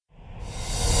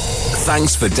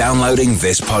Thanks for downloading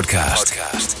this podcast.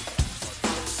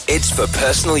 It's for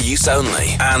personal use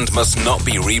only and must not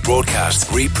be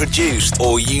rebroadcast, reproduced,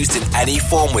 or used in any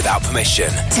form without permission.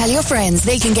 Tell your friends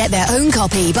they can get their own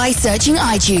copy by searching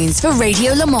iTunes for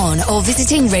Radio Le Mans or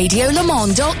visiting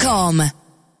radiolemans.com.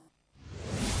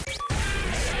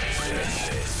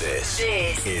 This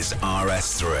is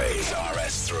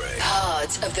RS3.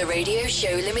 Part of the Radio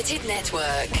Show Limited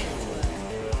Network.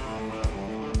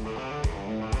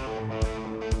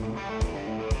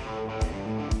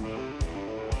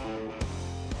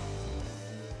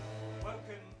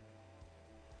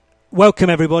 Welcome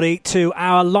everybody to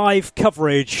our live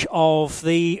coverage of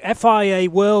the FIA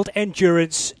World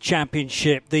Endurance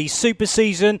Championship, the super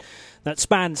season that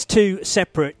spans 2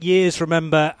 separate years,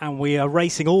 remember, and we are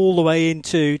racing all the way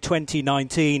into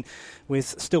 2019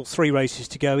 with still 3 races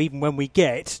to go, even when we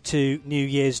get to New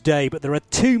Year's Day. But there are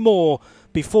 2 more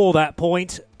before that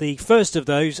point. The first of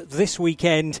those this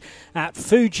weekend at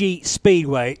Fuji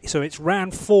Speedway. So it's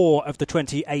round 4 of the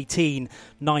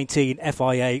 2018-19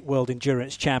 FIA World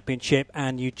Endurance Championship,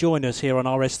 and you join us here on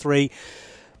RS3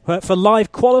 for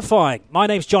live qualifying. My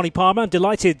name's Johnny Palmer. I'm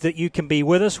delighted that you can be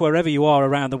with us wherever you are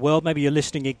around the world. Maybe you're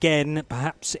listening again.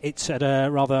 Perhaps it's at a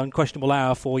rather unquestionable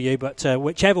hour for you, but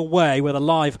whichever way, whether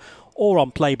live or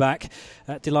on playback,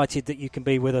 delighted that you can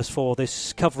be with us for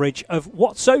this coverage of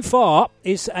what so far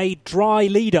is a dry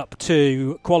lead-up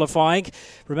to qualifying.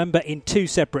 Remember, in 2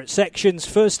 separate sections.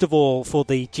 First of all, for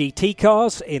the GT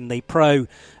cars in the Pro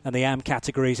and the AM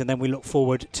categories, and then we look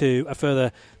forward to a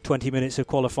further 20 minutes of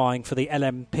qualifying for the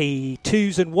LMP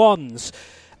 2s and 1s.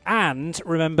 And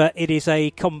remember, it is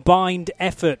a combined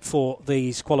effort for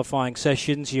these qualifying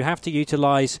sessions. You have to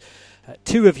utilise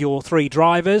 2 of your 3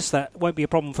 drivers. That won't be a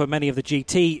problem for many of the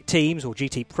GT teams, or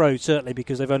GT Pro certainly,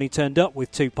 because they've only turned up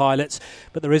with 2 pilots.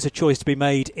 But there is a choice to be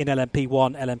made in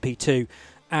LMP1, LMP2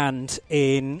 and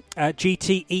in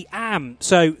GTE AM.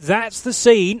 So that's the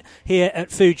scene here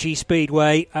at Fuji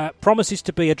Speedway. Promises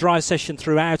to be a dry session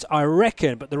throughout, I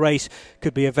reckon, but the race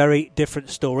could be a very different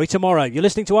story tomorrow. You're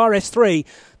listening to RS3,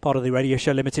 part of the Radio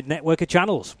Show Limited network of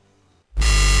channels.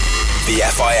 The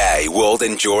FIA World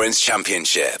Endurance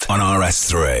Championship on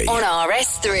RS3. On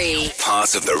RS3.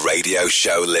 Part of the Radio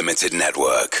Show Limited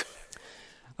network.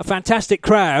 A fantastic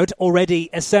crowd already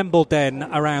assembled then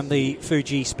around the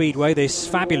Fuji Speedway, this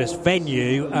fabulous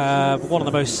venue, one of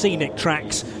the most scenic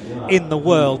tracks in the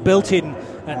world, built in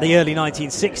the early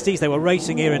 1960s. They were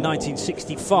racing here in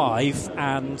 1965,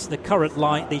 and the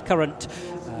current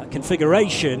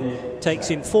configuration takes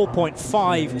in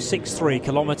 4.563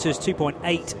 kilometres,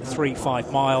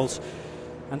 2.835 miles,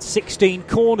 and 16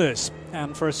 corners.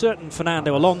 And for a certain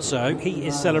Fernando Alonso, he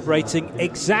is celebrating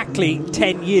exactly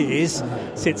 10 years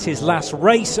since his last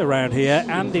race around here,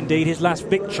 and indeed his last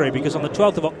victory, because on the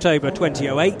 12th of October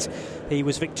 2008 he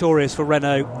was victorious for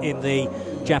Renault in the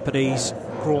Japanese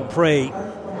Grand Prix.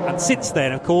 And since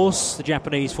then, of course, the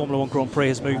Japanese Formula 1 Grand Prix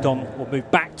has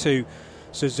moved back to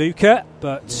Suzuka,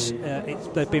 but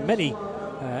there have been many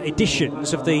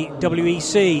editions of the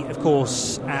WEC, of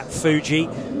course, at Fuji,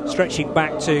 stretching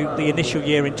back to the initial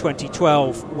year in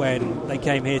 2012 when they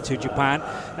came here to Japan.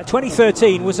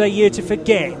 2013 was a year to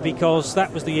forget, because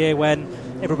that was the year when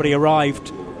everybody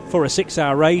arrived for a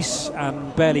 6-hour race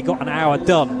and barely got an hour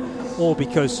done, all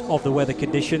because of the weather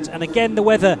conditions. And again, the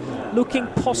weather looking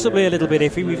possibly a little bit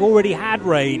iffy. We've already had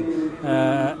rain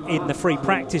in the free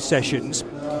practice sessions,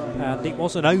 and it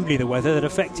wasn't only the weather that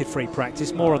affected free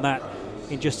practice. More on that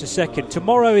in just a second.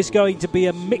 Tomorrow is going to be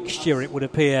a mixture, it would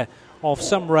appear, of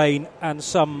some rain and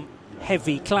some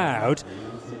heavy cloud.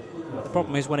 The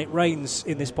problem is, when it rains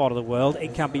in this part of the world,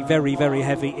 it can be very, very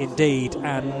heavy indeed,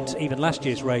 and even last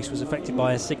year's race was affected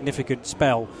by a significant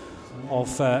spell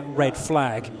of red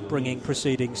flag, bringing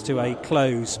proceedings to a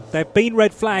close. There have been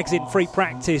red flags in free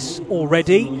practice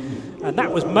already, and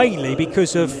that was mainly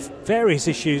because of various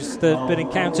issues that have been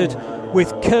encountered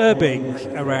with curbing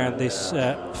around this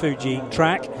Fuji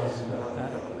track,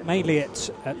 mainly at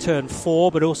turn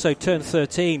 4, but also turn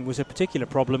 13 was a particular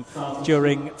problem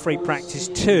during free practice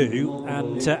 2,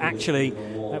 and actually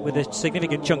with a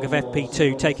significant chunk of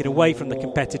FP2 taken away from the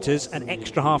competitors, an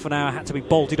extra half an hour had to be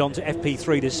bolted onto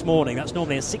FP3 this morning. That's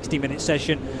normally a 60-minute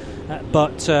session,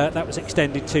 but that was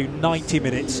extended to 90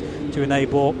 minutes to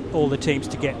enable all the teams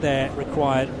to get their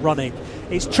required running.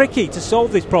 It's tricky to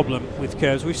solve this problem with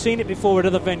curbs. We've seen it before at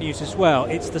other venues as well.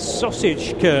 It's the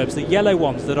sausage curbs, the yellow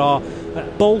ones that are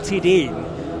bolted in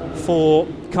for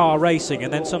car racing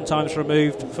and then sometimes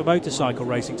removed for motorcycle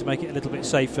racing to make it a little bit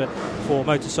safer for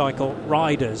motorcycle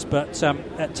riders. But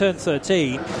at turn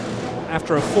 13,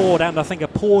 after a Ford and I think a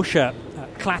Porsche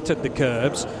clattered the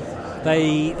curbs,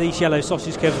 these yellow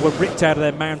sausage curves were ripped out of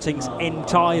their mountings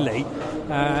entirely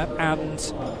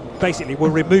and basically were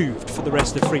removed for the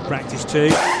rest of free practice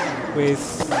 2,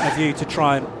 with a view to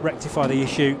try and rectify the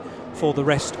issue for the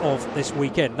rest of this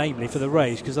weekend, namely for the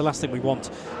race, because the last thing we want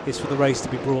is for the race to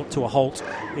be brought to a halt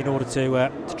in order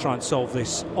to try and solve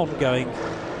this ongoing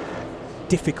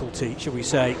difficulty, shall we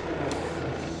say.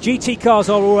 GT cars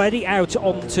are already out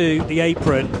onto the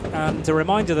apron, and a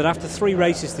reminder that after 3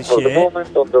 races this year... For the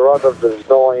moment on the radar there is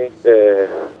no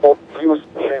obvious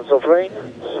chance of rain,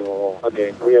 so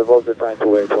again we have all the time to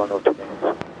wait 1 or 2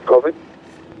 minutes. Copy?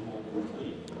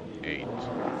 8,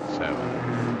 7,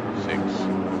 6,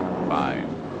 5,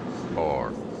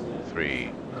 4,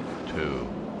 3, 2,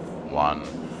 1.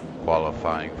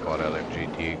 Qualifying for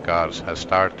LMGT cars has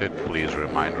started. Please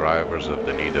remind drivers of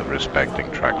the need of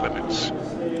respecting track limits.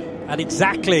 At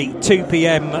exactly 2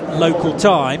 p.m. local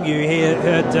time, you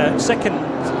heard second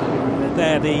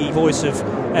there the voice of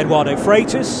Eduardo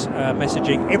Freitas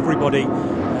messaging everybody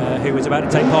who was about to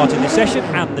take part in this session,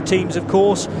 and the teams, of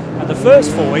course. And the first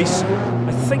voice,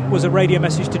 I think, was a radio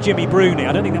message to Jimmy Bruni.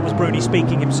 I don't think that was Bruni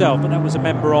speaking himself, but that was a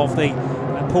member of the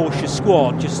Porsche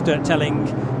squad just telling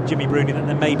Jimmy Bruni that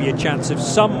there may be a chance of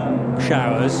some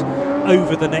showers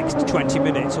over the next 20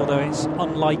 minutes, although it's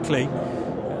unlikely.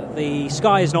 The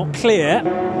sky is not clear.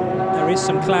 There is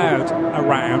some cloud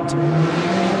around,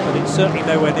 but it's certainly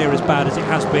nowhere near as bad as it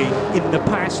has been in the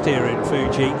past here in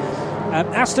Fuji.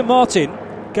 Aston Martin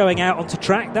going out onto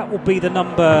track. That will be the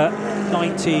number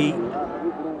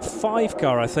 95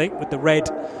 car, I think, with the red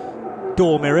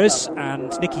door mirrors,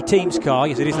 and Nicky Thiem's car,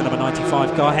 yes, it is the number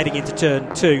 95 car, heading into turn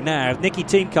 2 now. Nicky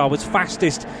Thiem car was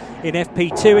fastest in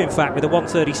FP2, in fact, with a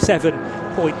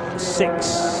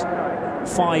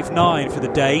 137.659 for the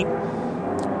Dane.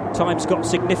 Times got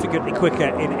significantly quicker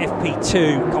in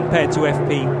FP2 compared to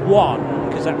FP1,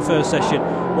 because that first session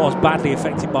was badly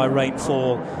affected by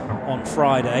rainfall on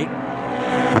Friday.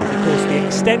 And of course, the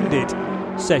extended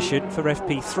session for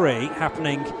FP3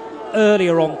 happening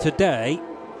earlier on today,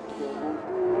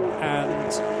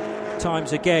 and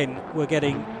times again we're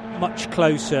getting much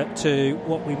closer to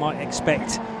what we might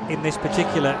expect in this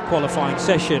particular qualifying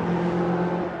session.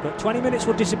 But 20 minutes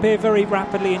will disappear very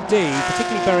rapidly indeed,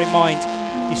 particularly bear in mind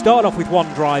you start off with one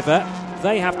driver,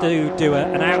 they have to do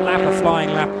an out lap, a flying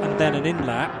lap, and then an in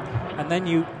lap, and then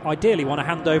you ideally want to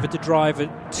hand over to driver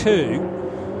 2,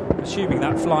 assuming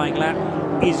that flying lap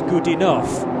is good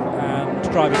enough, and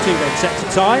driver 2 then sets a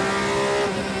time.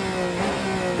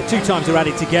 The 2 times are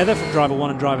added together from driver 1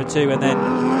 and driver 2, and then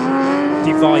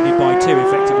divided by 2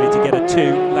 effectively to get a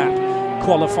 2-lap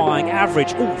qualifying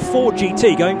average. Oh, Ford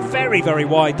GT going very, very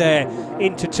wide there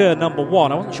into turn number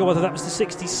 1. I wasn't sure whether that was the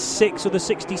 66 or the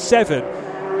 67,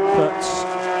 but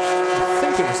I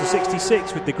think it was the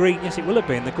 66 with the green. Yes, it will have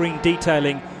been the green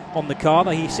detailing on the car.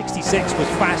 The 66 was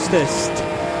fastest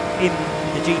in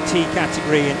the GT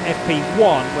category in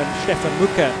FP1 when Stefan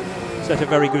Mucker set a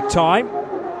very good time.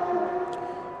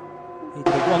 He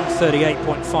did a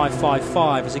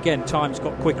 138.555 as again times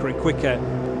got quicker and quicker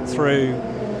through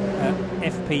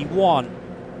FP1.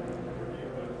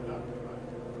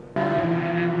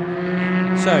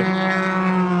 So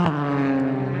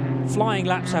flying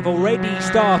laps have already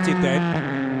started then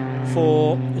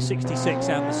for the 66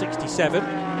 and the 67,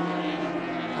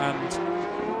 and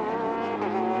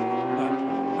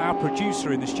our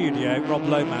producer in the studio, Rob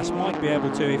Lomas, might be able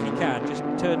to, if he can, just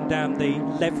turn down the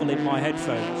level in my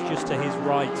headphones just to his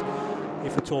right,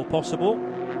 if at all possible.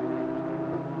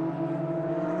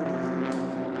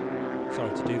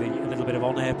 Sorry to do a little bit of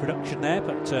on-air production there,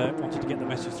 but wanted to get the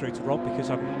message through to Rob because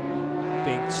I'm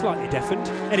being slightly deafened.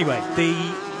 Anyway, the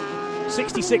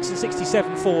 66 and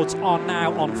 67 Fords are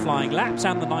now on flying laps,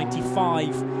 and the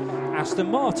 95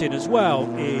 Aston Martin as well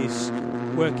is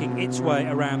working its way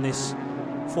around this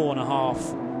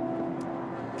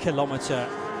 4.5 kilometre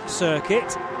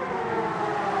circuit.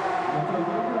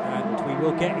 And we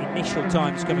will get initial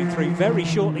times coming through very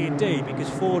shortly indeed, because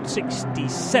Ford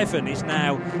 67 is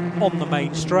now on the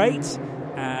main straight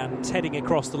and heading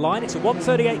across the line. It's a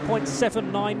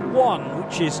 138.791,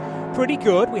 which is pretty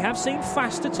good. We have seen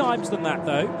faster times than that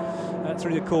though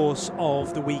through the course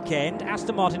of the weekend.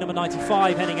 Aston Martin number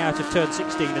 95 heading out of turn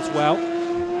 16 as well,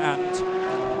 and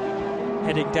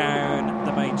heading down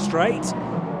the main straight.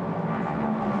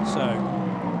 So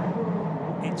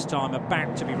its time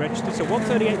about to be registered. So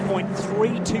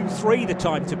 138.323 the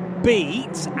time to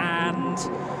beat, and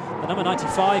the number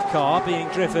 95 car being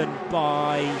driven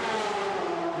by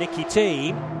Nicky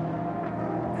Thiem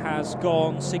has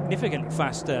gone significantly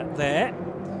faster there.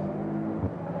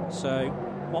 So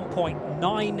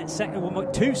 1.9 seconds,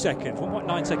 1.2 seconds.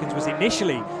 1.9 seconds was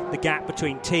initially the gap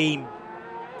between team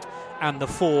and the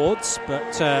Fords,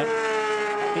 but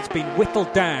it's been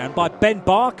whittled down by Ben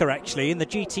Barker, actually, in the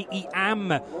GTE AM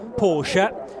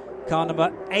Porsche, car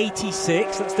number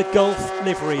 86. That's the Gulf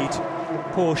liveried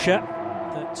Porsche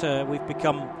that we've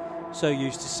become so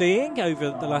used to seeing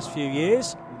over the last few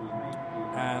years.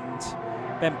 And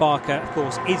Ben Barker, of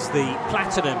course, is the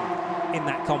platinum in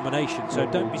that combination, so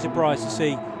don't be surprised to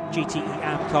see GTE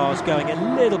AM cars going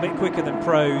a little bit quicker than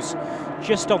pros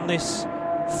just on this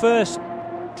first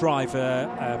driver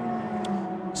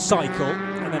cycle.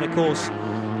 And then, of course,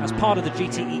 as part of the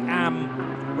GTE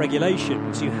AM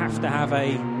regulations, you have to have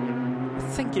I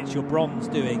think it's your bronze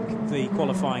doing the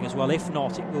qualifying as well. If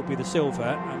not, it will be the silver,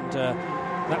 and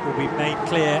that will be made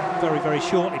clear very, very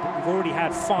shortly. But we've already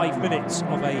had 5 minutes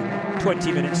of a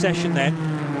 20-minute session then,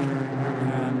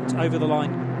 and over the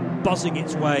line, buzzing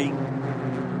its way,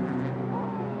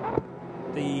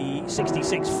 the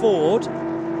 66 Ford,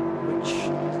 which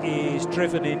is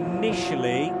driven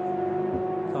initially,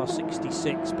 car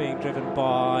 66 being driven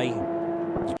by,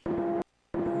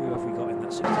 who have we got in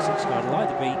that 66 car? It'll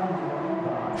either be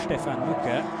Stefan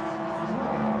Mucker,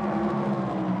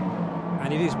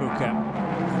 and it is Mucker,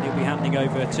 and he'll be handing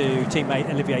over to teammate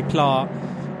Olivier Pla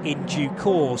in due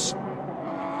course.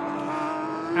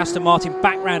 Aston Martin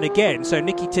back round again, so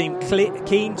Nicky team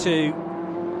keen to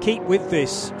keep with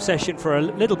this session for a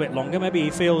little bit longer. Maybe he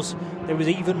feels there was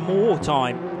even more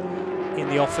time in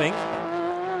the offing,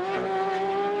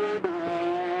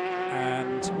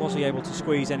 and was he able to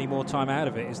squeeze any more time out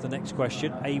of it is the next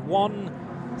question. A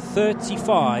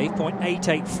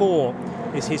 1:35.884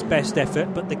 is his best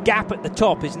effort, but the gap at the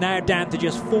top is now down to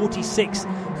just 46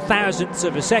 thousandths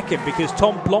of a second, because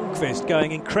Tom Blomqvist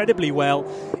going incredibly well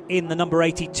in the number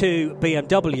 82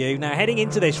 BMW. Now, heading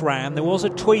into this round, there was a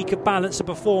tweak of balance of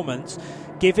performance,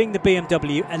 giving the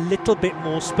BMW a little bit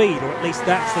more speed, or at least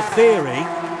that's the theory.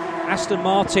 Aston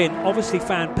Martin obviously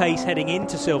found pace heading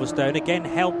into Silverstone, again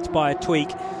helped by a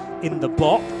tweak in the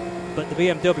BOP, but the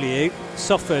BMW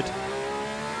suffered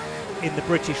in the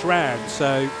British round,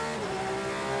 so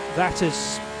that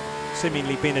has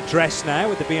seemingly been addressed now,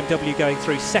 with the BMW going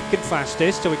through second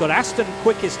fastest. So we've got Aston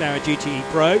quickest now at GTE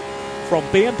Pro, from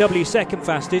BMW second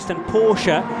fastest, and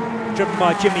Porsche, driven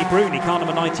by Jimmy Bruni, car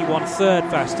number 91, third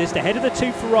fastest, ahead of the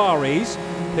two Ferraris,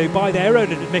 who by their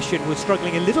own admission were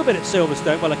struggling a little bit at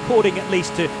Silverstone. Well, according at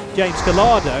least to James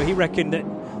Calado, he reckoned that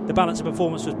the balance of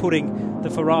performance was putting the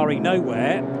Ferrari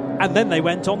nowhere, and then they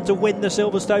went on to win the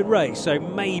Silverstone race. So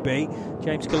maybe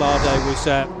James Calado was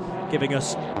giving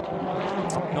us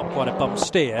not quite a bum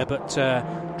steer, but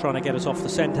trying to get us off the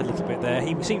scent a little bit there.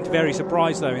 He seemed very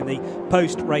surprised, though, in the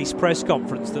post-race press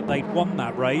conference that they'd won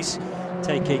that race,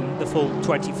 taking the full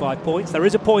 25 points. There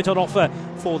is a point on offer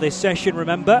for this session,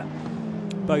 remember,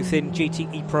 both in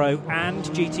GTE Pro and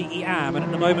GTE AM, and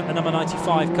at the moment the number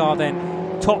 95 car then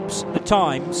tops the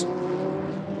times,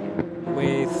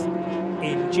 with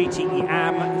in GTE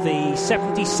AM the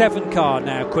 77 car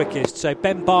now quickest. So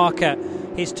Ben Barker,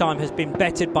 his time has been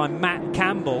bettered by Matt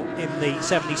Campbell in the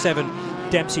 77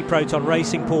 Dempsey Proton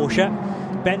Racing Porsche.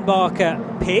 Ben Barker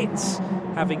pits,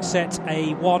 having set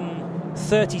a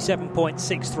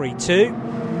 1:37.632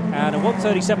 and a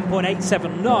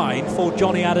 1:37.879 for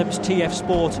Johnny Adams TF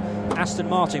Sport Aston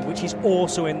Martin, which is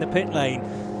also in the pit lane.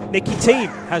 Nicky Team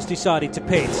has decided to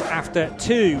pit after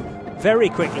two very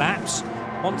quick laps,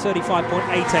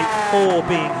 1:35.884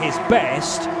 being his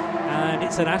best, and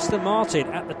it's an Aston Martin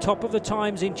at the top of the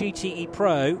times in GTE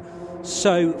Pro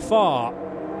so far.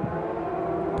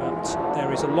 But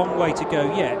there is a long way to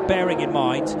go yet, bearing in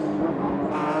mind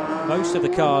most of the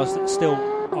cars that still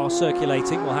are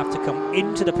circulating will have to come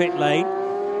into the pit lane.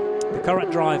 The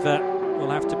current driver will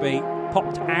have to be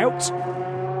popped out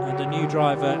and a new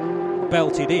driver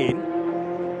belted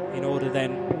in order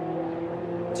then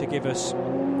to give us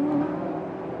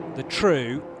the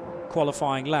true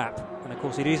qualifying lap. And of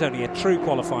course it is only a true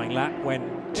qualifying lap when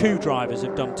two drivers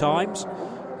have done times,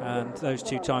 and those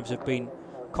two times have been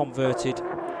converted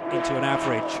into an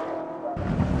average.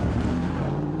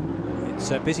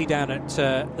 It's busy down at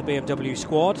the BMW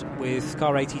squad with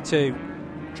car 82.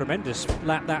 Tremendous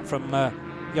lap that from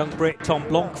young Brit Tom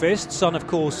Blomqvist, son of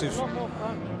course of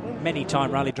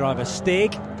many-time rally driver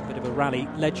Stig, a bit of a rally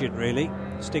legend really,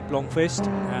 Stig Blomqvist,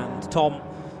 and Tom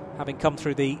having come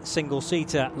through the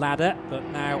single-seater ladder, but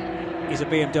now is a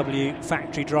BMW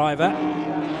factory driver.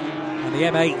 And the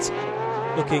M8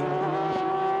 looking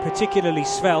particularly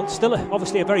svelte, still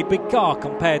obviously a very big car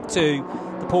compared to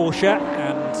the Porsche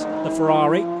and the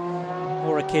Ferrari,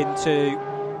 more akin to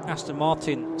Aston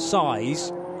Martin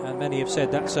size, and many have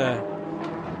said that's a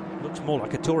looks more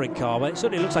like a touring car, but it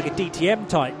certainly looks like a DTM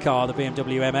type car, the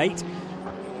BMW M8.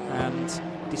 And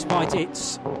despite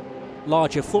its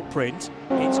larger footprint,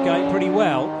 it's going pretty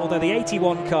well. Although the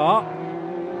 81 car,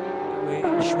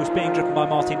 which was being driven by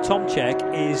Martin Tomček,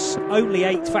 is only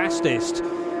 8th fastest.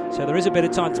 So there is a bit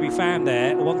of time to be found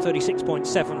there.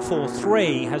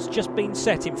 136.743 has just been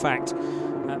set, in fact,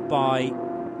 by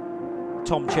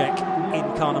Tomček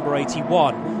in car number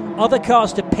 81. Other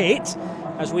cars to pit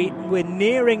as we're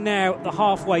nearing now the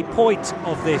halfway point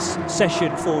of this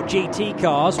session for GT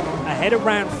cars, ahead of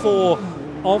round 4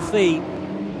 of the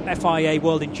FIA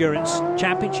World Endurance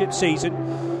Championship season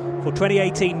for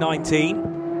 2018-19.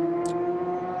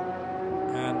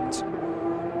 And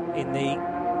in the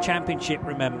Championship,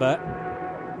 remember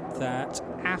that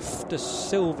after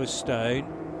Silverstone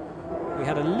we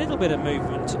had a little bit of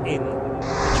movement in the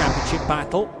Championship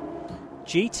battle.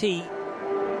 GT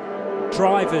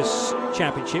Drivers'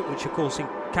 Championship, which of course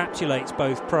encapsulates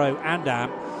both Pro and Am,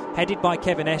 headed by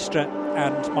Kevin Estre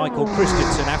and Michael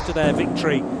Christensen after their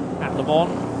victory at Le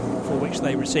Mans, for which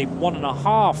they received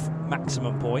 1.5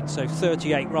 maximum points, so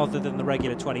 38 rather than the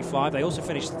regular 25. They also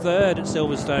finished 3rd at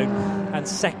Silverstone and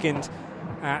 2nd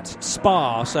at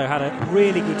Spa, so had a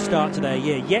really good start to their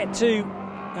year. Yet to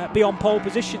be on pole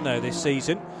position though this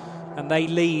season, and they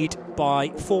lead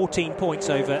by 14 points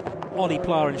over Olli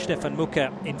Pla and Stefan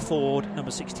Mucker in Ford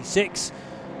number 66,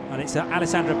 and it's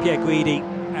Alessandro Pierguidi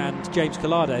and James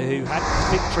Collado who had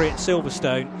victory at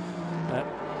Silverstone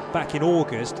back in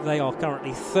August. They are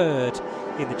currently 3rd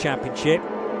in the championship.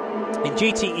 In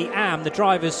GTE Am, the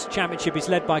Drivers' Championship is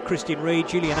led by Christian Reed,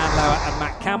 Julian Andlauer and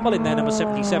Matt Campbell in their number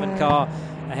 77 car,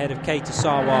 ahead of Keita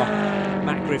Sawa,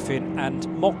 Matt Griffin and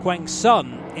Mokweng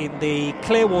Sun in the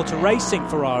Clearwater Racing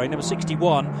Ferrari number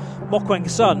 61. Mokweng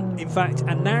Sun, in fact,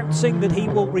 announcing that he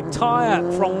will retire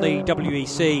from the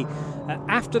WEC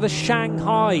after the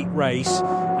Shanghai race,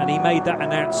 and he made that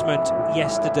announcement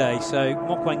yesterday. So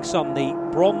Mokweng Sun, the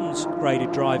bronze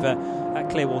graded driver at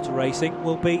Clearwater Racing,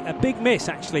 will be a big miss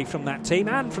actually from that team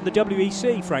and from the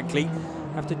WEC, frankly,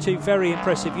 after 2 very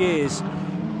impressive years.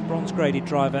 Bronze graded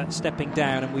driver stepping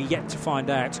down, and we're yet to find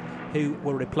out who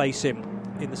will replace him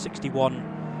in the 61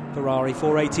 Ferrari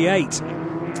 488.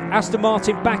 Aston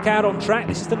Martin back out on track.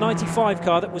 This is the 95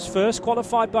 car that was first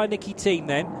qualified by Nicky Thiem,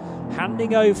 then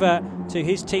handing over to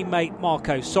his teammate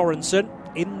Marco Sorensen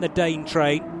in the Dane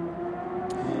train,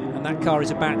 and that car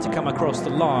is about to come across the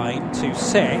line to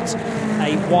set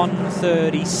a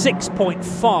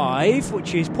 136.5,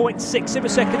 which is 0.6 of a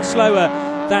second slower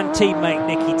than teammate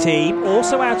Nicky Thiem.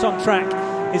 Also out on track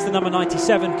is the number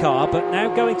 97 car, but now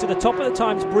going to the top of the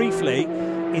times briefly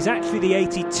is actually the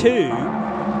 82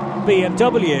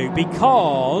 BMW,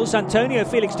 because Antonio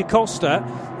Felix da Costa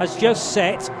has just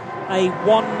set a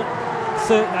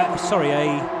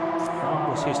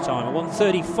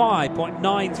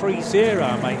 135.930,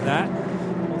 I'll make that.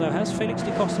 Although, has Felix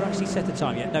da Costa actually set a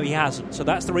time yet? No, he hasn't. So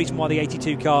that's the reason why the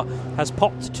 82 car has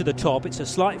popped to the top. It's a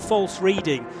slight false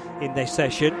reading in this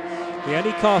session. The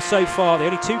only two cars so far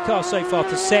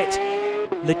to set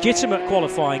legitimate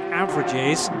qualifying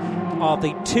averages are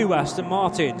the 2 Aston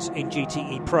Martins in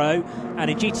GTE Pro, and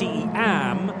in GTE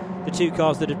Am, the 2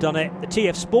 cars that have done it, the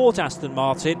TF Sport Aston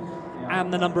Martin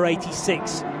and the number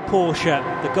 86 Porsche,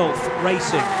 the Gulf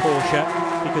Racing Porsche,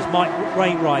 because Mike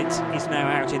Wainwright is now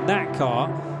out in that car,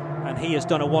 and he has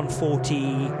done a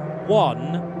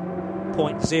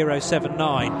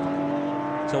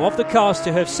 141.079. So of the cars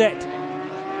to have set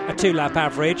a 2-lap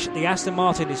average, the Aston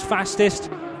Martin is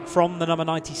fastest from the number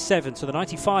 97. So the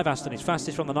 95 Aston is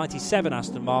fastest from the 97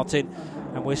 Aston Martin,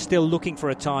 and we're still looking for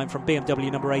a time from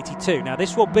BMW number 82. Now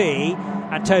this will be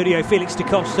Antonio Felix da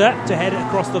Costa to head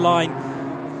across the line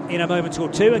in a moment or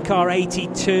two, and car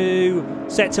 82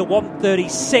 sets a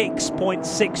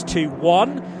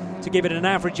 136.621 to give it an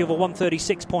average of a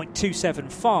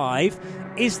 136.275.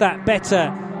 Is that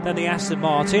better than the Aston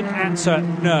Martin? Answer,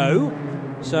 no.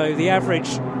 So the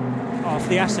average of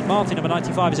the Aston Martin number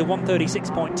 95 is a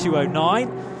 136.209,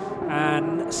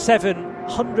 and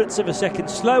 0.07 of a second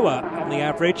slower on the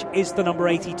average is the number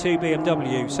 82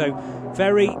 BMW. So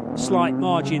very slight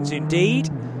margins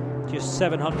indeed, just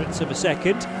 0.07 of a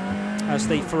second, as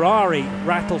the Ferrari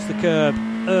rattles the curb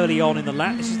early on in the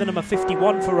lap. This is the number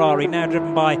 51 Ferrari, now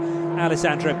driven by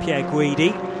Alessandro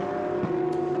Pierguidi.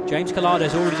 James Collado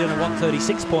has already done a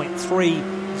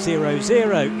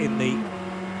 136.300 in the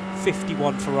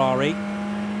 51 Ferrari,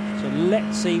 so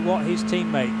let's see what his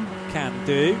teammate can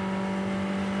do.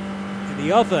 In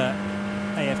the other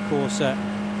AF Corsa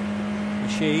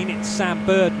machine, it's Sam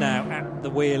Bird now at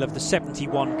the wheel of the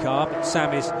 71 car, but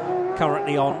Sam is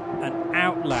currently on an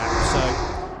out lap, so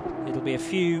it'll be a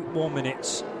few more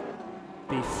minutes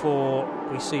before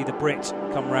we see the Brit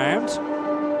come round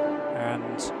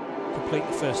and complete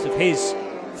the first of his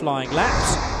flying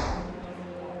laps.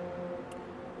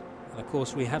 And of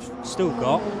course we have still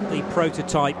got the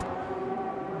prototype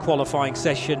qualifying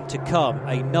session to come,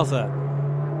 another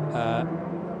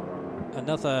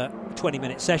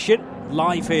 20-minute session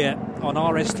live here on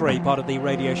RS3, part of the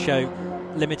Radio Show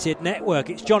Limited Network.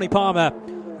 It's Johnny Palmer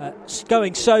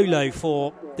going solo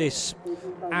for this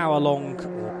hour-long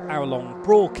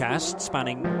broadcast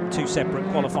spanning two separate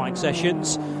qualifying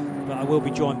sessions, but I will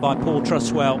be joined by Paul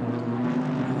Truswell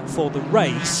for the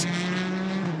race,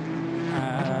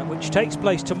 which takes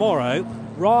place tomorrow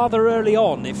rather early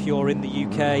on if you're in the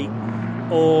UK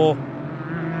or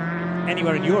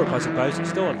anywhere in Europe, I suppose. It's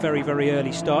still a very, very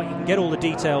early start. You can get all the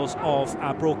details of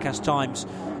our broadcast times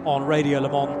on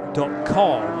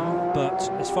radiolemans.com, but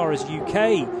as far as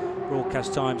UK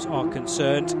broadcast times are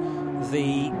concerned,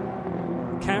 the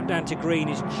countdown to green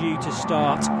is due to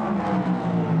start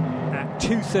at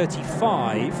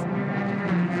 2:35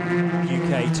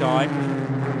 UK time.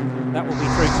 That will be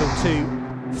through till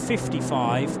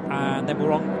 2:55, and then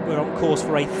we're on course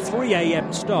for a 3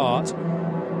 a.m. start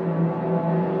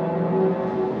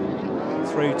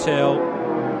through till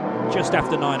just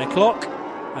after 9 o'clock,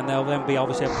 and there'll then be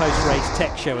obviously a post-race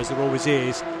tech show, as there always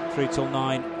is, through till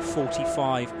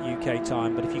 9:45 UK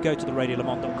time. But if you go to the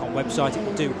radiolemans.com website, it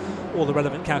will do all the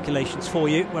relevant calculations for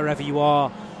you wherever you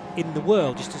are in the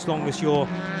world, just as long as your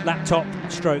laptop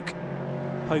stroke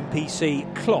home PC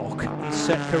clock is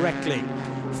set correctly.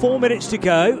 4 minutes to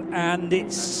go, and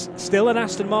it's still an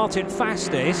Aston Martin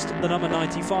fastest, the number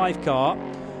 95 car,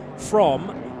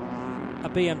 from a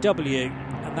BMW,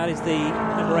 and that is the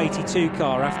number 82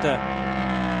 car, after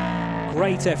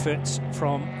great efforts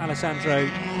from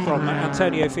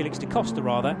Antonio Felix da Costa,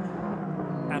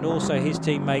 and also his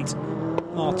teammate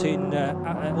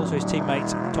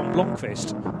Tom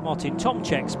Blomqvist. Martin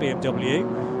Tomczyk's BMW,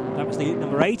 that was the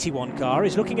number 81 car,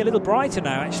 is looking a little brighter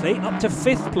now, actually, up to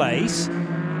 5th place,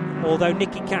 although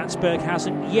Nicky Katzberg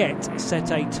hasn't yet set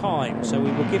a time, so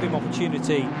we will give him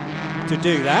opportunity to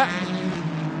do that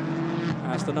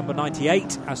as the number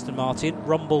 98 Aston Martin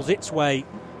rumbles its way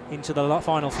into the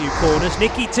final few corners.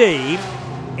 Nicky Team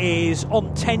is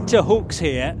on tenterhooks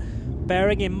here,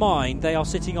 bearing in mind they are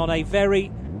sitting on a very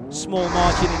small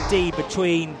margin indeed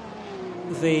between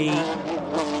the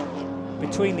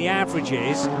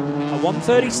averages. A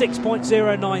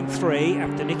 136.093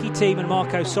 after Nicky Team and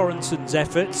Marco Sorensen's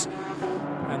efforts,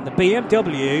 and the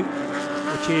BMW,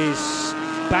 which is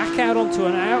back out onto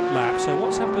an outlap. So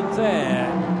what's happened there?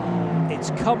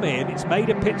 It's come in, it's made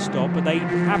a pit stop, but they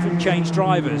haven't changed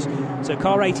drivers. So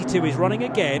car 82 is running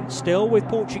again, still with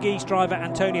Portuguese driver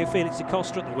Antonio Felix da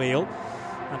Costa at the wheel.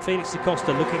 And Felix da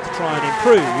Costa looking to try and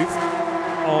improve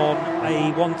on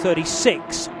a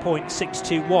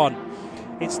 136.621.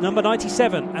 It's number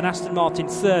 97, and Aston Martin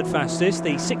third fastest.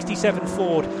 The 67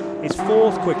 Ford is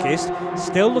fourth quickest.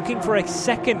 Still looking for a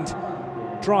second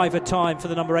driver time for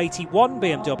the number 81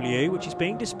 BMW, which is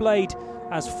being displayed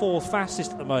as fourth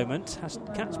fastest at the moment. Has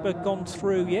Katzberg gone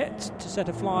through yet to set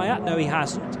a fly out? No, he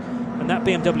hasn't. And that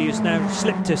BMW has now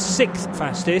slipped to sixth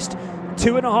fastest.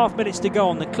 2.5 minutes to go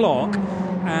on the clock,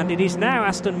 and it is now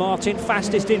Aston Martin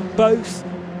fastest in both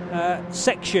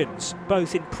sections,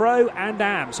 both in Pro and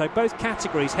Am. So both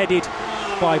categories headed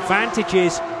by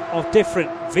vantages of different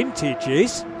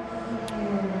vintages.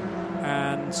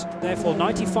 And therefore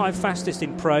 95 fastest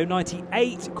in Pro,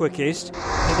 98 quickest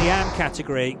in the AM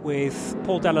category, with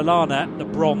Paul Dalla Lana, the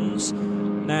bronze,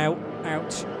 now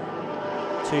out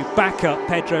to back up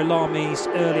Pedro Lami's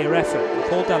earlier effort. And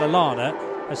Paul Dalla Lana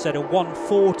has set a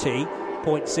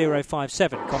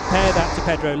 140.057. Compare that to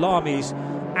Pedro Lami's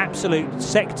absolute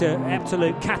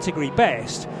category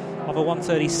best of a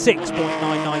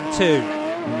 136.992.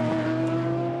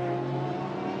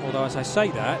 Although, as I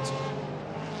say that,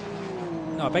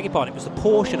 no, I beg your pardon, it was the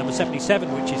Porsche number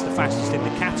 77 which is the fastest in the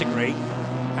category,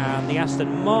 and the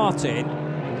Aston Martin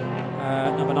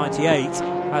number 98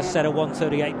 has set a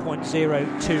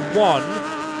 138.021.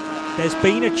 There's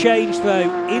been a change though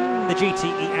in the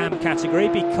GTE AM category,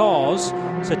 because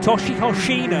Satoshi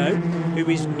Hoshino, who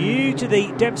is new to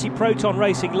the Dempsey Proton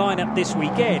Racing lineup this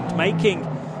weekend, making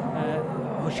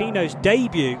Hoshino's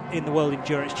debut in the World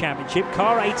Endurance Championship,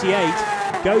 car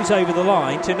 88 goes over the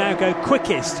line to now go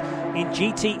quickest in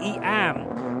GTE AM.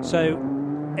 So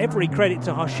every credit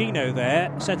to Hoshino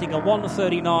there, setting a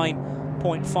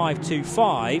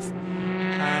 139.525,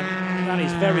 and that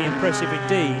is very impressive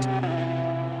indeed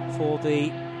for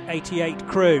the 88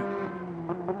 crew,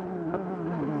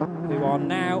 who are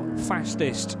now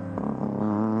fastest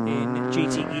in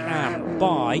GTE AM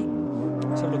by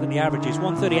Let's have a look at the averages.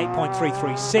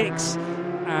 138.336,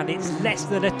 and it's less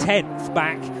than a tenth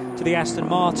back to the Aston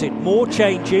Martin. More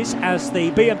changes as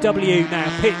the BMW now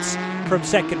pits from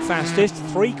second fastest.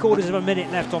 3/4 of a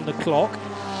minute left on the clock.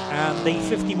 And the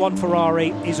 51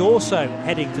 Ferrari is also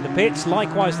heading to the pits.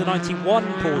 Likewise, the 91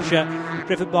 Porsche,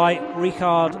 driven by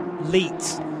Richard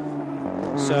Lietz.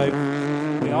 So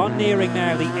we are nearing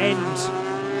now the end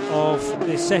of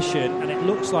this session, and it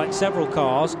looks like several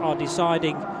cars are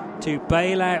deciding to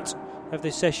bail out of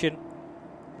this session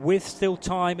with still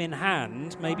time in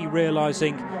hand, maybe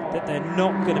realising that they're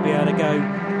not going to be able to go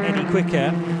any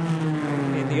quicker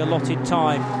in the allotted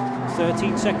time.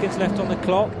 13 seconds left on the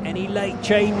clock. Any late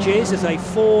changes as a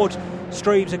Ford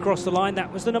streams across the line?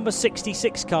 That was the number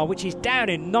 66 car, which is down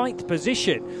in 9th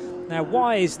position. Now,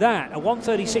 why is that? A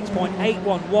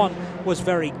 136.811 was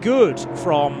very good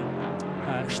from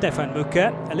Stefan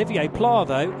Mucker. Olivier Pla,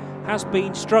 though, has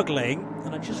been struggling,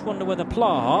 and I just wonder whether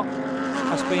Pla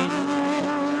has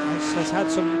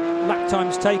had some lap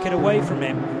times taken away from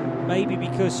him, maybe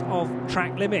because of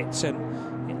track limits, and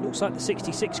it looks like the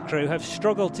 66 crew have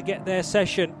struggled to get their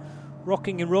session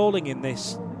rocking and rolling in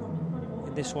this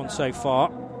one so far.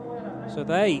 So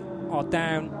they are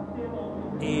down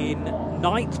in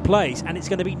 9th place, and it's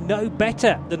going to be no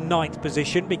better than 9th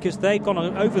position because they've gone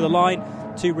over the line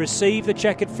to receive the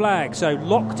checkered flag. So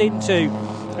locked into,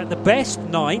 at the best,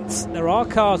 9th.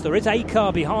 There is a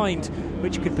car behind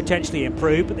which could potentially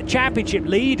improve, but the championship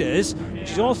leaders,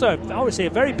 which is also obviously a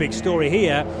very big story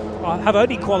here, have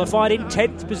only qualified in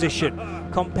 10th position.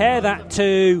 Compare that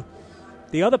to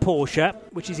the other Porsche,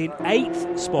 which is in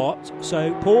 8th spot.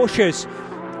 So Porsche's,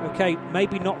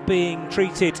 maybe not being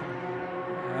treated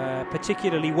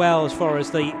particularly well as far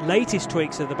as the latest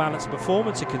tweaks of the balance of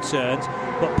performance are concerned,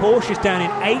 but Porsche's down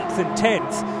in 8th and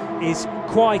 10th is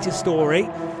quite a story.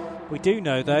 We do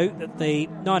know, though, that the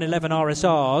 911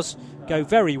 RSRs go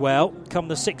very well come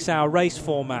the 6-hour race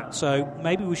format, so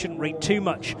maybe we shouldn't read too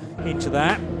much into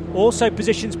that. Also,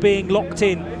 positions being locked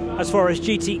in as far as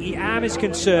GTE AM is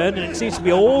concerned, and it seems to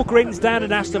be all grins down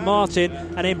at Aston Martin,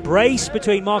 an embrace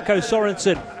between Marco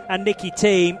Sorensen and Nicky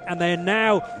Thiem, and they're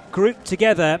now grouped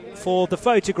together for the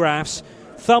photographs.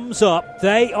 Thumbs up.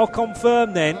 They are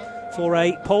confirmed then for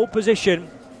a pole position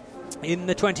in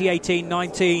the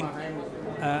 2018-19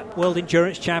 World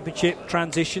Endurance Championship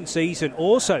transition season.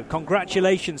 Also,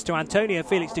 congratulations to Antonio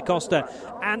Felix da Costa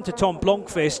and to Tom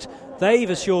Blomqvist. They've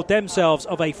assured themselves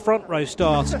of a front row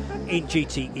start in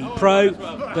GTE Pro,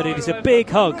 but it is a big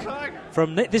hug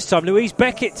from this time Louise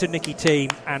Beckett to Nicky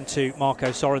Thiem and to Marco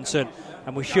Sorensen,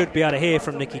 and we should be able to hear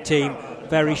from Nicky Thiem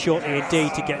very shortly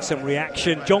indeed to get some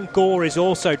reaction. John Gore is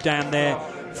also down there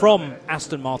from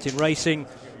Aston Martin Racing.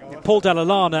 Paul Dalla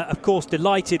Lana, of course,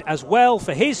 delighted as well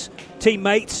for his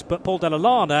teammates, but Paul Dalla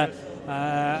Lana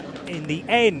in the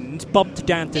end bumped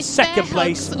down to second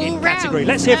place in category.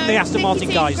 Let's hear from the Aston Martin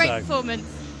guys, though. Performance.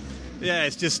 Yeah,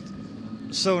 it's just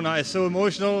so nice, so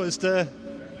emotional. It's the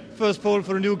first pole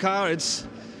for a new car. It's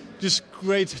just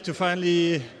great to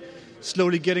finally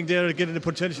slowly getting there, getting the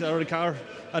potential out of the car.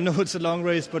 I know it's a long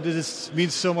race, but it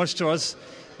means so much to us.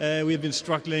 We've been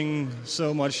struggling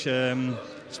so much.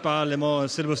 Spa, Le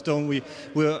Mans, Silverstone, we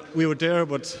were there,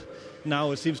 but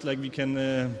now it seems like we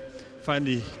can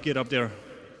finally get up there.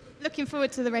 Looking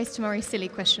forward to the race tomorrow. Silly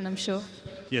question, I'm sure.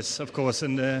 Yes, of course,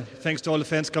 and thanks to all the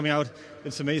fans coming out.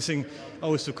 It's amazing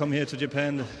always to come here to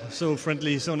Japan. So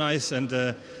friendly, so nice, and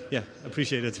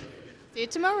appreciate it. See you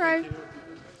tomorrow.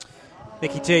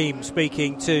 Nicky Thiem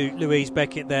speaking to Louise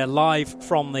Beckett there live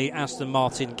from the Aston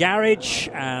Martin garage,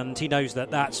 and he knows that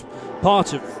that's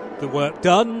part of the work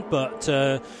done, but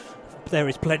there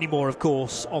is plenty more, of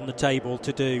course, on the table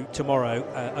to do tomorrow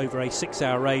over a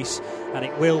 6-hour race, and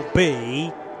it will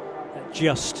be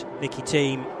just Nicky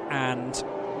Thiem and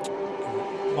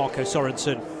Marco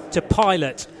Sorensen to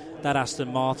pilot that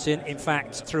Aston Martin. In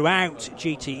fact, throughout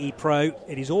GTE Pro,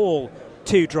 it is all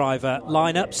two-driver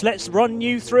lineups. Let's run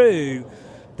you through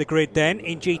the grid then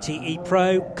in GTE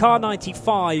Pro. Car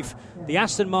 95, the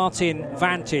Aston Martin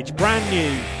Vantage, brand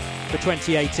new for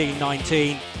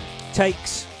 2018-19,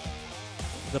 takes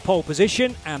the pole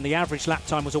position, and the average lap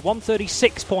time was a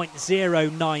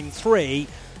 136.093.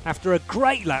 After a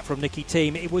great lap from Nicky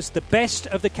Thiem, it was the best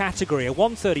of the category, a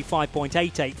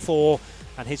 135.884,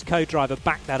 and his co-driver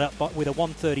backed that up with a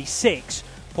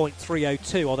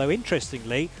 136.302, although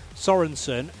interestingly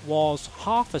Sorensen was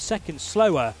half a second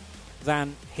slower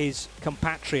than his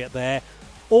compatriot there.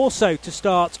 Also to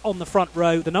start on the front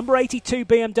row, the number 82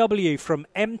 BMW from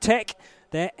M-Tech,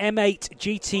 Their M8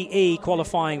 GTE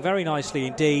qualifying very nicely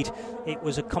indeed. It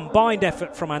was a combined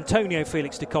effort from Antonio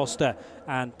Felix da Costa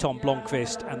and Tom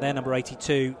Blomqvist, and their number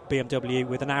 82 BMW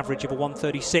with an average of a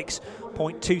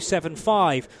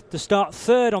 136.275. To start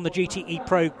third on the GTE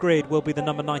Pro grid will be the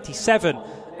number 97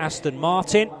 Aston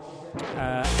Martin.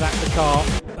 That's the car,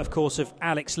 of course, of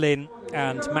Alex Lynn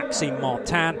and Maxime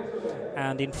Martin.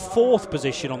 And in fourth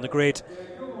position on the grid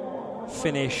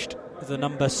finished the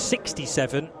number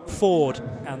 67 Ford,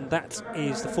 and that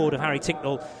is the Ford of Harry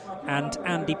Tincknell and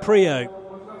Andy Prio.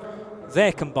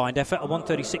 Their combined effort, a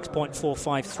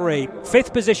 136.453.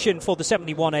 Fifth position for the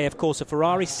 71A, of course, of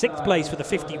Ferrari. Sixth place for the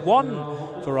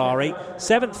 51 Ferrari.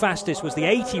 Seventh fastest was the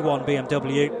 81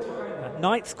 BMW.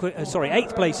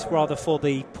 Eighth place rather for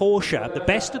the Porsche, the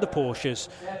best of the Porsches,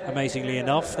 amazingly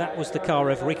enough. That was the car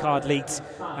of Richard Lietz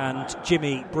and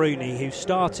Jimmy Bruni, who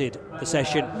started the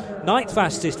session. Ninth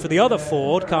fastest for the other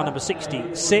Ford, car number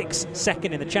 66.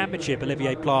 Second in the championship,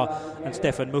 Olivier Pla and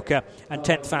Stefan Mucker. And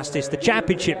 10th fastest, the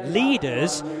championship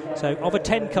leaders. So of a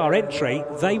 10-car entry,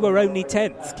 they were only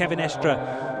 10th. Kevin Estre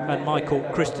and Michael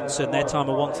Christensen, their time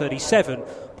of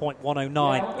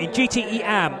 137.109. In GTE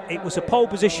AM, it was a pole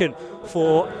position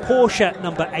for Porsche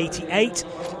number 88.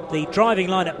 The driving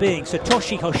lineup being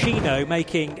Satoshi Hoshino,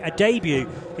 making a debut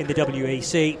in the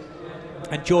WEC,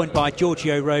 and joined by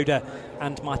Giorgio Roda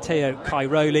and Matteo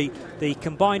Cairoli. The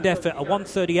combined effort, a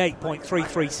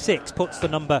 138.336, puts the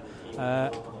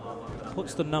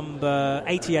number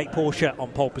 88 Porsche on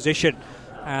pole position,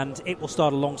 and it will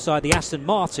start alongside the Aston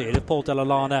Martin of Paul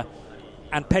Dell'Olana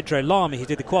and Pedro Lamy, who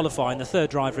did the qualifying. The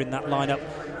third driver in that lineup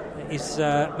is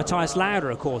Matthias Lauda,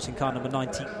 of course, in car number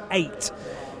 98.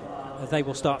 They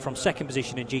will start from second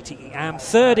position in GTE AM.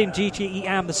 Third in GTE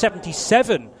AM, the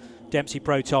 77 Dempsey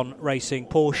Proton Racing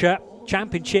Porsche.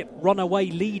 Championship runaway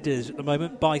leaders at the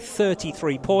moment by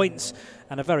 33 points,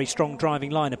 and a very strong driving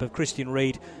lineup of Christian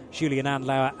Reed, Julian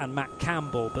Andlauer and Matt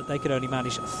Campbell, but they could only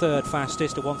manage third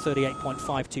fastest. A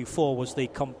 138.524 was the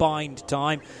combined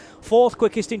time. Fourth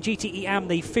quickest in GTE AM,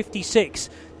 the 56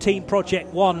 Team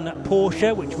Project 1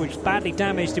 Porsche, which was badly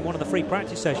damaged in one of the free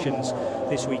practice sessions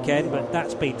this weekend, but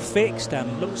that's been fixed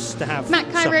and looks to have Matt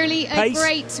Cairoli, some pace. a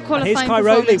great qualifying Here's Cairoli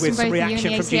performance with from some both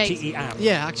reaction you from and the GTE AM.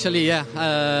 Yeah, actually,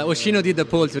 Hoshino did the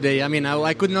pole today. I mean,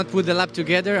 I could not put the lap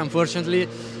together, unfortunately.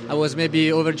 I was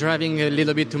maybe overdriving a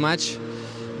little bit too much,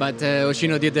 but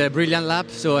Hoshino did a brilliant lap,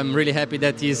 so I'm really happy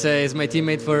that he's my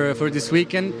teammate for this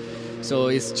weekend. So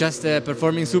it's just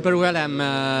performing super well.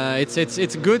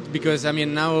 It's good because, I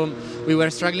mean, now we were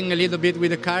struggling a little bit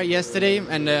with the car yesterday,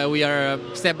 and we are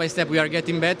step by step we are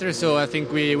getting better. So I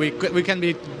think we can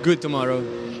be good tomorrow.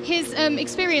 His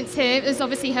experience here is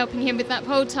obviously helping him with that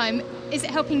pole time. Is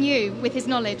it helping you with his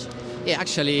knowledge? Yeah,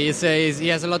 actually, he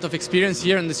has a lot of experience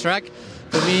here on this track.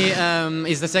 For me,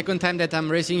 it's the second time that I'm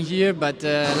racing here, but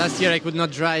last year I could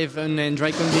not drive in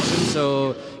dry conditions,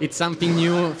 so it's something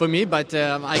new for me. But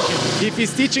if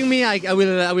he's teaching me, I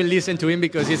will listen to him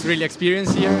because he's really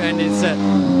experienced here, and it's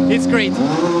great.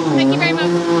 Thank you very much.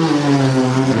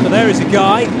 Well, there is a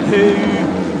guy who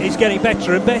is getting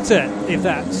better and better, if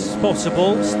that's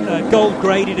possible. Gold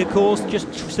graded, of course, just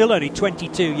still only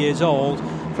 22 years old,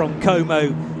 from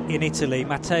Como in Italy,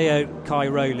 Matteo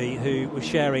Cairoli, who was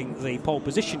sharing the pole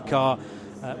position car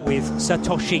with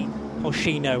Satoshi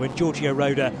Hoshino and Giorgio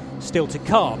Roda still to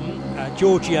come.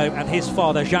 Giorgio and his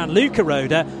father Gianluca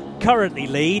Roda currently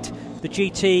lead the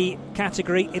GT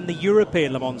category in the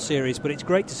European Le Mans Series, but it's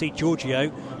great to see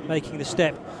Giorgio making the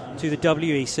step to the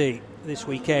WEC this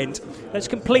weekend. Let's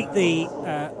complete the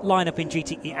lineup in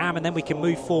GTE AM, and then we can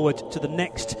move forward to the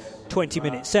next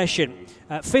 20-minute session.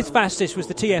 Fifth fastest was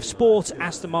the TF Sport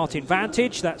Aston Martin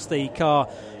Vantage. That's the car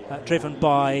driven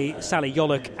by Sally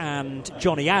Yolok and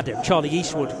Johnny Adam. Charlie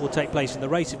Eastwood will take place in the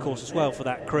race, of course, as well for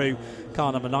that crew,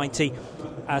 car number 90.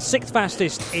 Sixth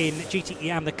fastest in GTE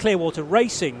AM, the Clearwater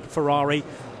Racing Ferrari.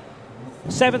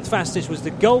 Seventh fastest was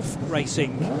the Gulf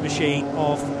Racing machine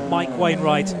of Mike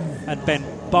Wainwright and Ben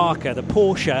Barker, the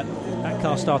Porsche. That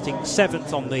car starting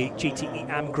 7th on the GTE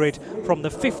AM grid from the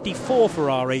 54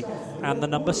 Ferrari and the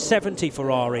number 70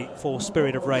 Ferrari for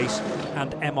Spirit of Race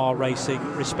and MR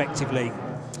Racing, respectively.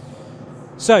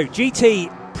 So, GT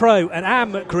Pro and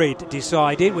AM grid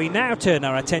decided. We now turn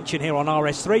our attention here on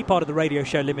RS3, part of the Radio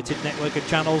Show Limited network of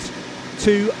channels,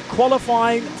 to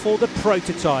qualifying for the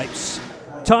prototypes.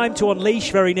 Time to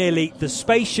unleash very nearly the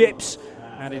spaceships,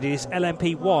 and it is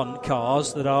LMP1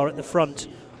 cars that are at the front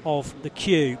of the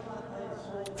queue.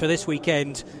 For this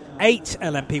weekend, 8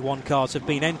 LMP1 cars have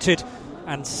been entered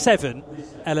and 7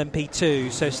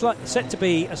 LMP2, so set to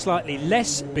be a slightly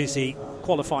less busy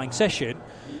qualifying session,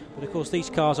 But of course these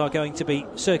cars are going to be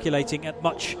circulating at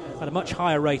a much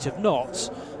higher rate of knots,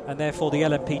 and therefore the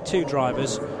LMP2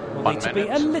 drivers will need to be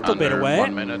a little bit aware.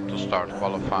 1 minute to start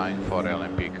qualifying for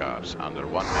LMP cars. Under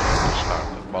 1 minute to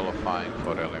start qualifying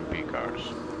for LMP cars.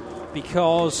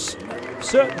 Because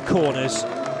certain corners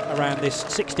around this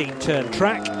 16-turn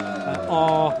track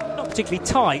are not particularly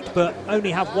tight, but only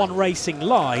have one racing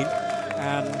line,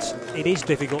 and it is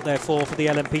difficult, therefore, for the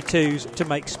LMP2s to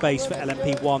make space for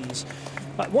LMP1s.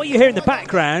 What you hear in the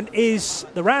background is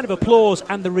the round of applause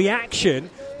and the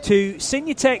reaction to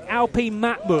Signatech Alpine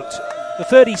Matmut, the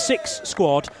 36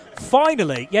 squad,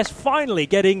 finally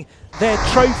getting their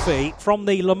trophy from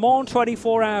the Le Mans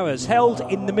 24 Hours, held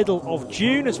in the middle of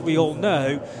June, as we all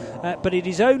know. But it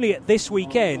is only at this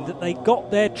weekend that they got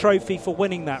their trophy for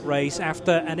winning that race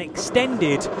after an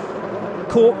extended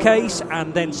court case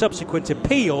and then subsequent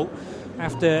appeal,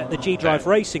 after the G-Drive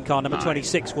racing car number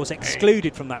 26 was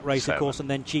excluded from that race, of course, and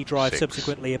then G-Drive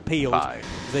subsequently appealed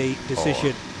the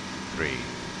decision. 4, 3,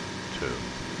 2,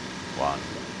 1.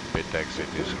 Pit exit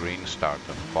is green. Start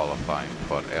of qualifying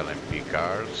for LMP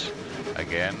cars.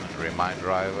 Again, remind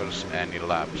drivers, any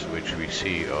laps which we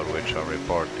see or which are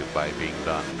reported by being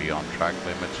done beyond track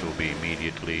limits will be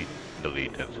immediately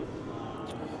deleted.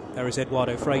 There is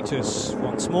Eduardo Freitas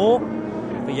once more.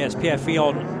 But yes, Pierre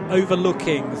Fillon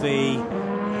overlooking the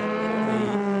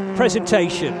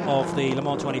presentation of the Le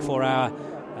Mans 24-hour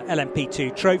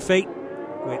LMP2 trophy,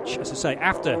 which, as I say,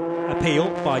 after appeal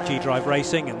by G-Drive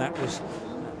Racing, and that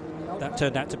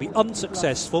turned out to be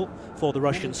unsuccessful for the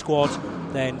Russian squad,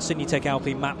 then Signatech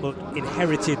Alpine Matmut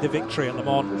inherited the victory at Le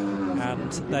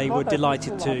Mans, and they were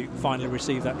delighted to finally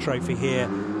receive that trophy here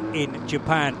in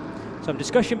Japan. Some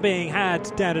discussion being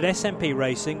had down at SMP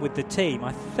Racing with the team.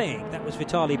 I think that was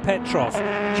Vitaly Petrov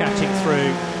chatting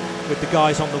through with the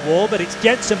guys on the wall, but it's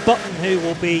Jenson Button who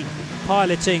will be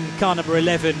piloting car number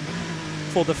 11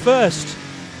 for the first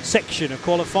section of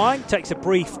qualifying. Takes a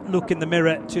brief look in the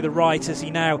mirror to the right as he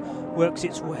now works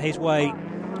his way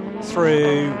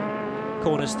through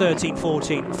corners 13,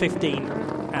 14, 15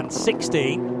 and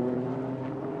 16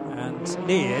 and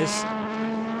nears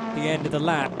the end of the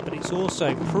lap, but it's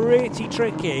also pretty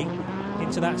tricky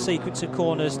into that sequence of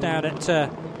corners down at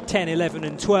 10, 11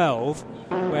 and 12,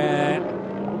 where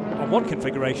on one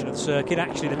configuration of the circuit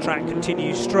actually the track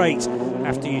continues straight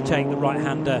after you take the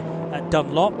right-hander at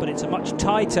Dunlop, but it's a much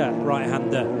tighter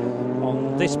right-hander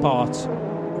on this part,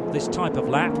 this type of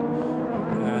lap,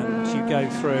 and you go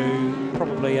through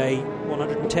probably a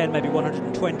 110, maybe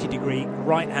 120 degree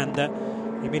right-hander,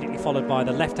 immediately followed by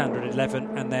the left-hander at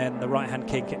 11 and then the right-hand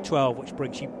kick at 12, which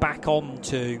brings you back on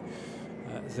to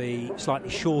the slightly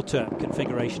shorter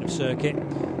configuration of circuit.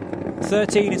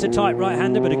 13 is a tight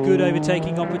right-hander but a good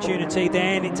overtaking opportunity.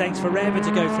 Then it takes forever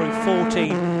to go through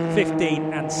 14,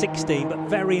 15 and 16, but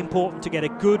very important to get a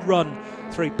good run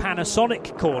through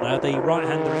Panasonic corner, the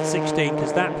right-hander at 16,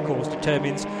 because that of course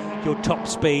determines your top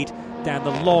speed down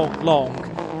the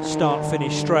long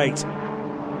start-finish straight.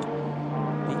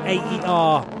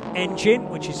 AER engine,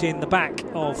 which is in the back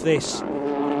of this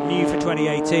new for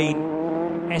 2018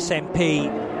 SMP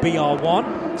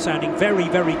BR1, sounding very,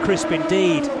 very crisp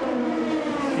indeed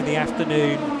in the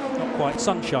afternoon. Not quite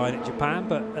sunshine in Japan,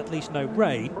 but at least no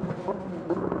rain.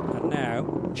 And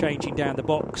now changing down the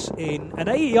box in an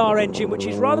AER engine, which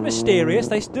is rather mysterious.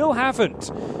 They still have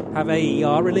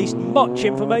AER released much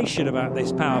information about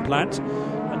this power plant,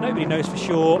 and nobody knows for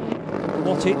sure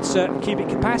what its cubic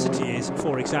capacity is,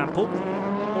 for example,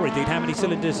 or indeed how many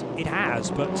cylinders it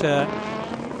has, but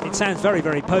it sounds very,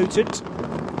 very potent,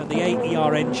 and the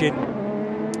AER engine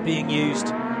being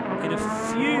used in a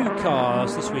few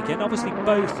cars this weekend, obviously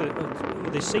both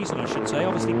this season I should say,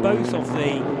 obviously both of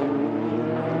the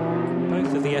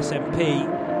SMP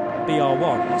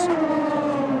BR1s,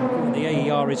 and the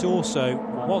AER was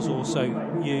also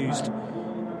used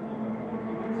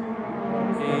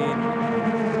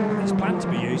it's planned to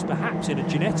be used perhaps in a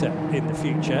Ginetta in the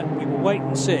future. We will wait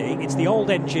and see. It's the old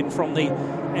engine from the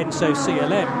Enso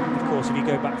CLM, of course, if you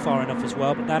go back far enough as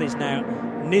well, but that is now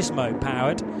Nismo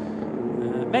powered.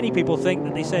 Many people think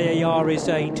that this AER is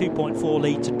a 2.4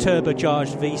 litre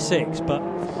turbocharged V6, but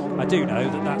I do know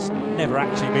that that's never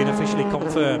actually been officially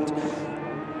confirmed.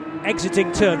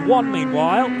 Exiting turn 1,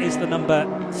 meanwhile, is the number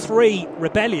 3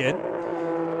 Rebellion.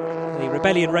 The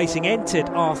Rebellion Racing entered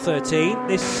R13.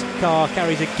 This car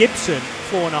carries a Gibson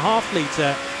 4.5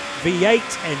 litre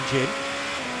V8 engine,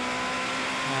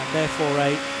 and therefore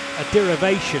a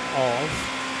derivation of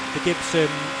the Gibson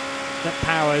that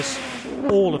powers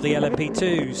all of the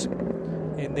LMP2s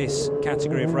in this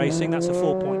category of racing. That's a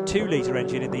 4.2 litre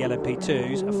engine in the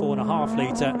LMP2s, a 4.5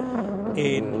 litre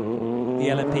in the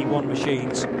LMP1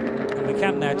 machines. And we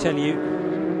can now tell you,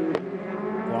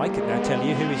 well, I can now tell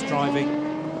you who is driving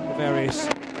the various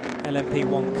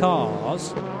LMP1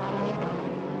 cars,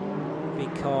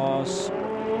 because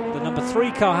the number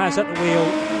 3 car has at the wheel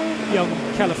young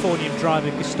Californian driver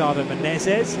Gustavo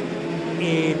Menezes.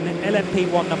 In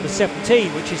LMP1 number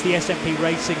 17, which is the SMP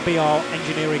Racing BR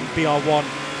Engineering BR1,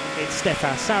 it's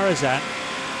Stefan Sarazan.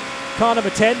 Car number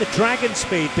 10, the Dragon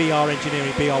Speed BR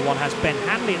Engineering BR1, has Ben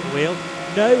Hanley at the wheel.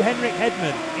 No Henrik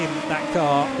Hedman in that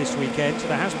car this weekend, so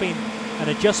there has been an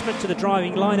adjustment to the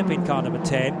driving lineup in car number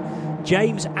 10.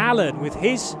 James Allen with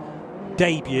his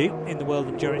debut in the World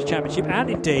Endurance Championship, and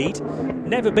indeed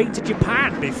never been to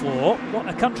Japan before, what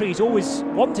a country he's always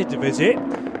wanted to visit,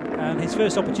 and his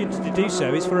first opportunity to do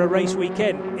so is for a race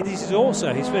weekend. This is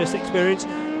also his first experience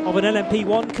of an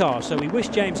LMP1 car, so we wish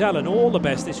James Allen all the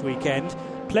best this weekend.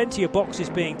 Plenty of boxes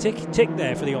being ticked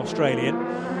there for the Australian,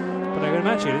 but I can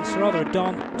imagine it's rather a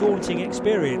daunting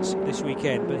experience this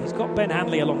weekend. But he's got Ben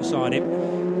Hanley alongside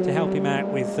him to help him out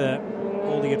with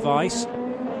all the advice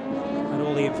and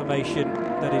all the information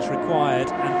that is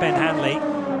required, and Ben Hanley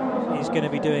is going to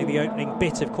be doing the opening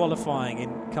bit of qualifying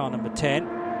in car number 10.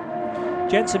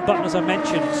 Jenson Button, as I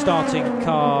mentioned, starting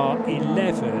car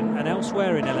 11, and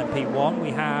elsewhere in LMP1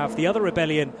 we have the other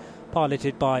Rebellion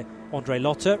piloted by Andre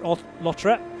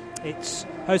Lotterer. It's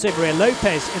Jose Maria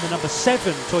Lopez in the number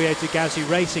 7 Toyota Gazoo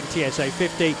Racing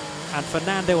TS050, and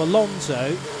Fernando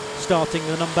Alonso starting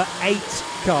the number 8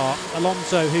 car.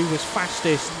 Alonso, who was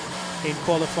fastest in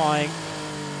qualifying,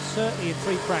 certainly in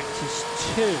free practice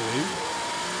 2,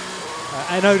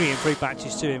 and only in free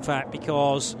practice 2 in fact,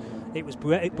 because it was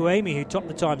Buemi who topped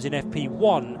the times in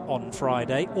FP1 on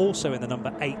Friday, also in the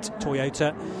number 8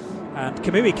 Toyota, and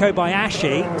Kamui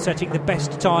Kobayashi setting the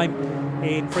best time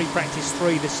in free practice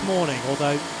 3 this morning, although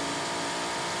I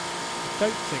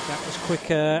don't think that was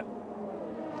quicker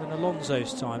than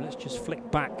Alonso's time. Let's just flick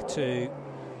back to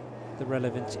the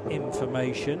relevant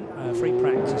information. Free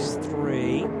practice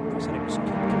 3, I said it was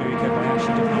Kamui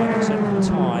Kobayashi, didn't I, set the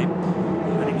time,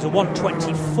 and it was a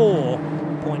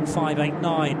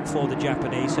 1:24.589 for the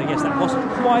Japanese, so yes, that wasn't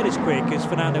quite as quick as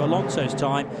Fernando Alonso's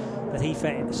time that he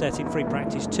set in free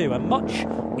practice 2, a much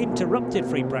interrupted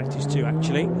free practice 2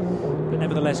 actually, but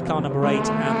nevertheless car number 8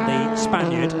 and the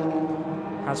Spaniard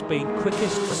has been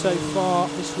quickest so far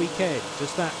this weekend.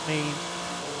 Does that mean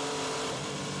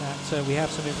that we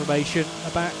have some information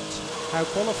about how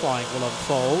qualifying will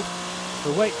unfold?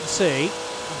 We'll wait and see.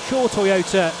 I'm sure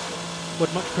Toyota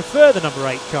would much prefer the number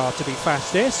 8 car to be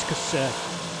fastest, because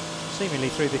seemingly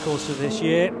through the course of this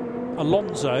year,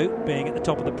 Alonso being at the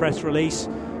top of the press release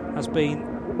has been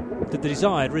the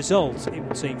desired result, it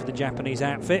would seem, for the Japanese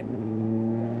outfit.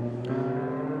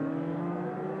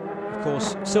 Of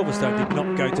course, Silverstone did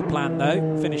not go to plan though,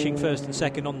 finishing first and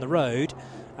second on the road,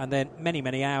 and then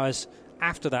many hours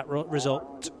after that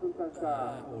result,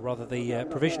 or rather the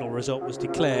provisional result was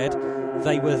declared,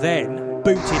 they were then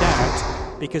booted out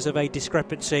because of a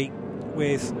discrepancy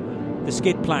with the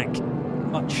skid plank.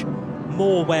 Much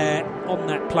more wear on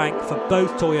that plank for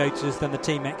both Toyotas than the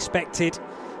team expected.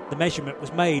 The measurement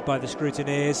was made by the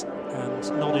scrutineers and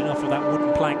not enough of that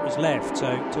wooden plank was left,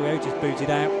 so Toyota's booted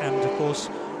out, and of course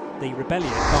the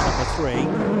Rebellion, car number 3,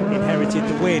 inherited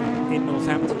the win in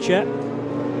Northamptonshire.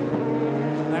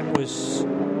 That was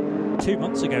 2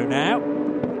 months ago now,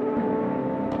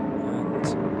 and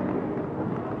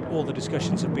all the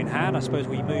discussions have been had. I suppose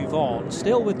we move on,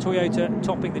 still with Toyota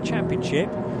topping the championship,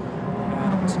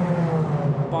 and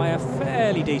by a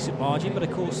fairly decent margin, but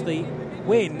of course the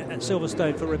win at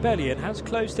Silverstone for Rebellion has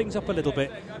closed things up a little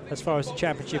bit as far as the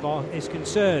championship is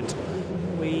concerned.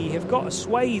 We have got a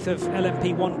swathe of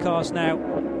LMP1 cars now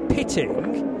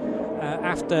pitting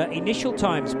after initial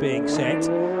times being set,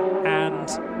 and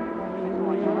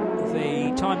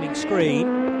the timing screen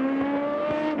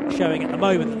showing at the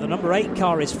moment that the number 8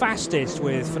 car is fastest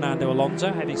with Fernando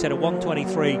Alonso, having set a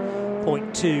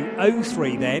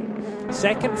 1:23.203 then.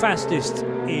 Second fastest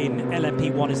in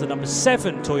LMP1 is the number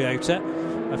 7 Toyota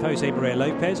of Jose Maria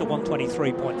Lopez, a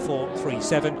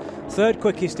 1:23.437. Third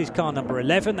quickest is car number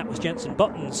 11, that was Jenson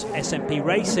Button's SMP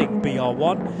Racing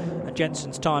BR1, and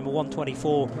Jenson's time a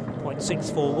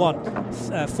 1:24.641.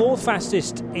 Fourth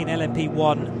fastest in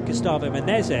LMP1, Gustavo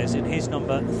Menezes in his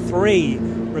number 3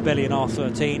 Rebellion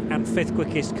R13, and fifth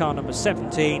quickest car number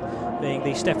 17 being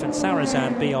the Stefan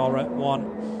Sarazan BR1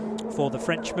 for the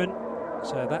Frenchman.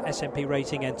 So that SMP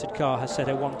rating entered car has set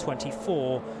a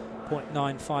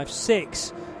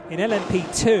 1:24.956. In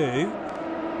LMP2,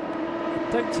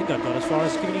 I don't think I've got as far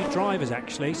as giving you drivers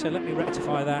actually, so let me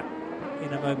rectify that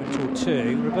in a moment or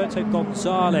two. Roberto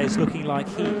Gonzalez looking like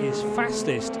he is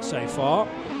fastest so far.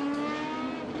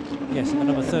 Yes, in the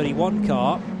number 31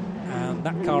 car, and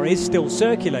that car is still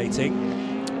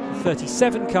circulating. The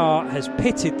 37 car has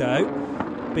pitted though,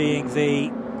 being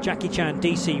the Jackie Chan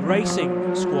DC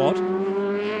Racing squad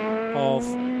of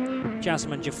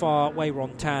Jasmine Jafar, Wei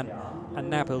Ron Tan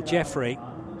and Nabil Jeffrey.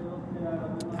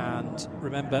 And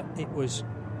remember, it was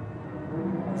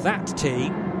that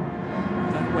team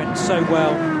that went so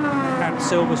well at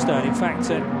Silverstone. In fact,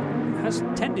 it has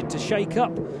tended to shake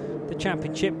up the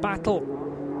championship battle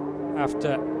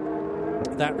after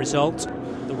that result.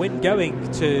 The win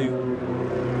going to,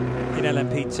 in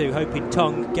LMP2, Hopin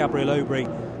Tung, Gabriel Aubry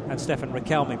and Stefan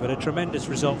Riquelme, but a tremendous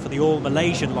result for the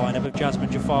all-Malaysian lineup of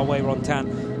Jasmine Jafar, Wei Ron Tan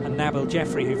and Nabil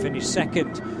Jeffrey, who finished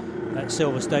second at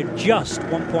Silverstone, just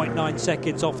 1.9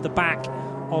 seconds off the back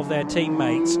of their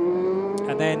teammates.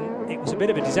 And then it was a bit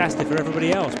of a disaster for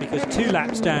everybody else, because 2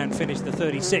 laps down finished the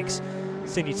 36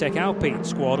 Cinetec Alpine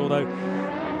squad, although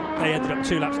they ended up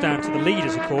 2 laps down to the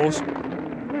leaders, of course,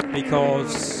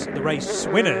 because the race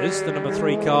winners, the number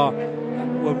 3 car,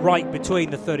 were right between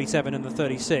the 37 and the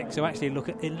 36. So actually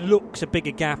it looks a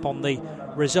bigger gap on the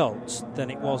results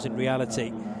than it was in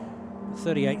reality.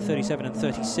 38, 37 and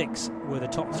 36 were the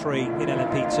top 3 in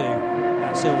LMP2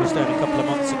 at Silverstone a couple of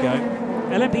months ago.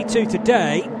 LMP2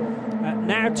 today,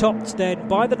 now topped then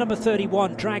by the number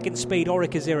 31 Dragon Speed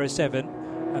Orica 07,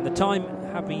 and the time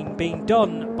having been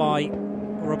done by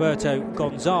Roberto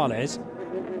Gonzalez.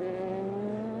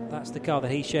 That's the car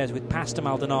that he shares with Pastor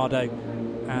Maldonado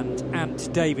and Ant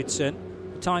Davidson.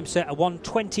 The time set a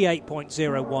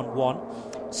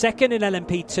 1:28.011. Second in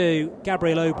LMP2,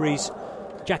 Gabriel Aubry's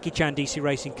Jackie Chan DC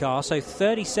Racing car. So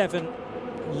 37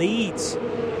 leads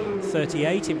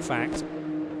 38, in fact.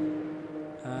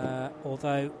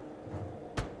 Although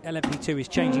LMP2 is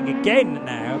changing again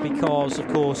now, because, of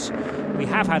course, we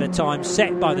have had a time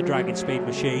set by the Dragon Speed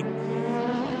machine.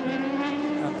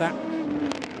 And that,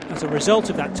 as a result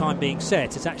of that time being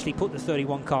set, has actually put the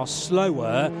 31 car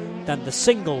slower than the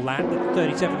single lap that the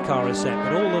 37 car has set.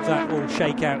 But all of that will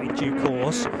shake out in due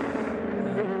course.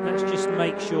 Let's just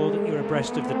make sure that you're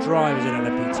abreast of the drivers in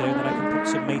LMP2, and then I can put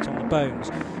some meat on the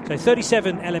bones. So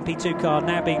 37 LMP2 car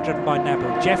now being driven by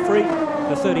Nabil Jeffrey,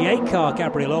 the 38 car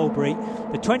Gabriel Aubry,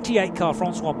 the 28 car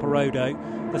Francois Perrodo,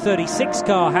 the 36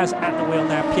 car has at the wheel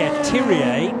now Pierre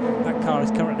Thirier. That car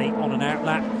is currently on an out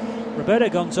lap. Roberto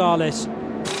Gonzalez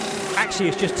actually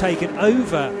has just taken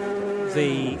over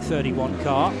the 31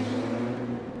 car,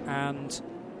 and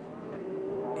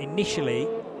initially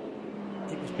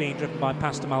it was being driven by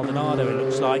Pastor Maldonado, it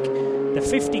looks like. The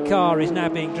 50 car is now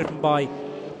being driven by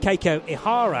Keiko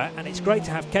Ihara, and it's great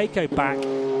to have Keiko back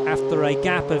after a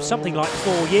gap of something like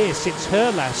 4 years since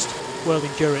her last World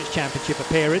Endurance Championship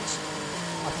appearance.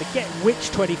 I forget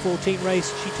which 2014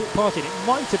 race she took part in. It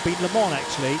might have been Le Mans,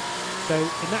 actually. So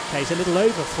in that case, a little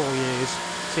over 4 years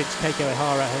since Keiko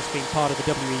Ihara has been part of the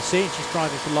WEC, and she's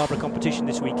driving for Labre Competition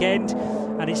this weekend.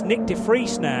 And it's Nick de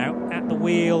Vries now at the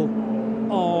wheel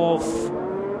of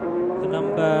the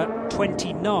number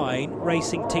 29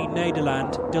 Racing Team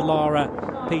Nederland Dallara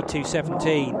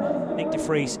P217. Nick de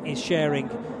Vries is sharing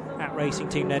at Racing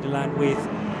Team Nederland with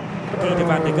Guido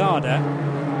van der Garde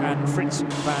and Frits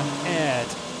van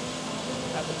Aert.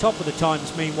 At the top of the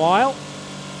times, meanwhile,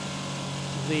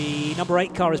 the number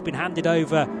 8 car has been handed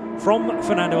over from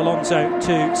Fernando Alonso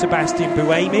to Sebastian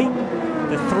Buemi.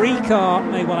 The 3 car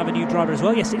may well have a new driver as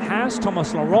well. Yes, it has.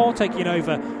 Thomas Laurent taking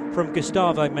over from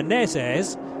Gustavo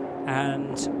Menezes,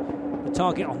 and the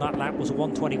target on that lap was a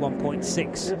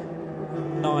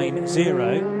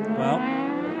 1:21.690. Well,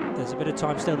 there's a bit of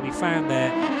time still to be found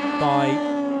there by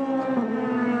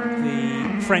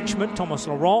the Frenchman Thomas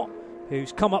Laurent,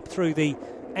 who's come up through the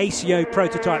ACO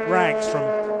prototype ranks from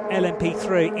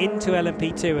LMP3 into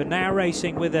LMP2 and now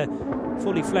racing with a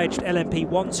fully fledged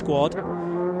LMP1 squad,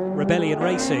 Rebellion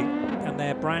Racing, and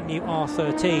their brand new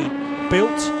R13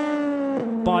 built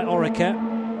by Orica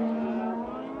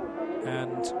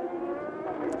and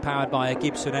powered by a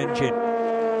Gibson engine.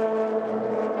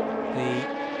 The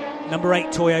number 8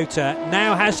 Toyota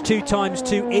now has 2 times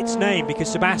to its name, because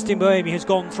Sebastian Buemi has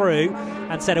gone through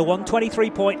and set a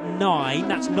 1:23.9.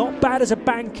 That's not bad as a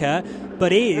banker,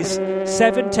 but is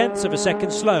 0.7 of a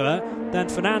second slower than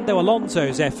Fernando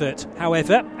Alonso's effort.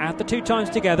 However, add the 2 times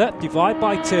together, divide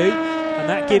by 2, and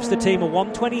that gives the team a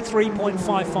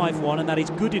 1:23.551, and that is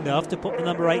good enough to put the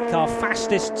number 8 car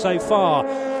fastest so far.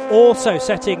 Also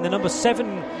setting the number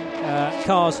 7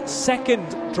 car's second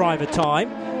driver time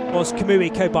was Kamui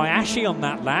Kobayashi on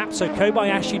that lap. So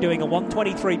Kobayashi doing a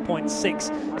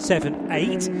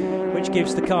 1:23.678, which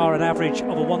gives the car an average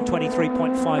of a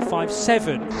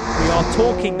 1:23.557. We are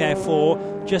talking, therefore,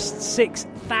 just 6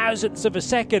 thousandths of a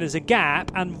second as a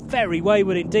gap, and very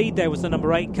wayward indeed. There was the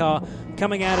number 8 car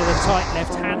coming out of the tight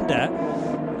left-hander.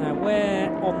 Now,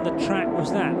 where on the track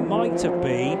was that? Might have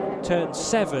been turn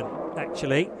 7,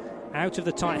 actually, out of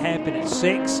the tight hairpin at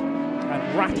 6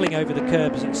 and rattling over the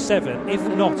curbs at 7. If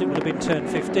not, it would have been turn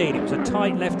 15. It was a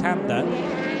tight left-hander,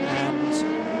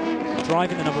 and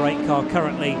driving the number 8 car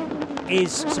currently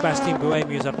is Sebastian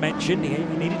Buemi, as I've mentioned. He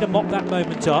needed to mop that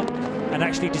moment up and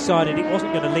actually decided it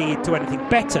wasn't going to lead to anything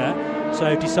better,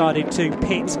 so decided to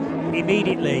pit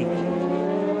immediately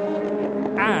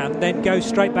and then go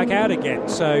straight back out again.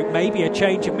 So maybe a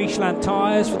change of Michelin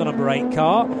tyres for the number 8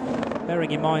 car,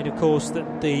 bearing in mind, of course,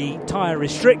 that the tyre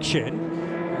restriction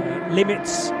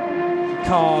limits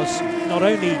cars not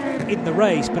only in the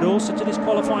race but also to this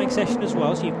qualifying session as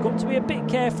well. So you've got to be a bit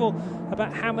careful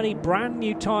about how many brand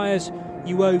new tyres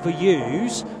you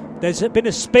overuse. There's been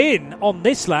a spin on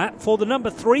this lap for the number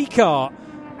 3 car,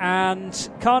 and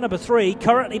car number 3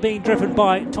 currently being driven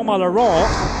by Thomas Laurent,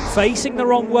 facing the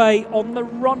wrong way on the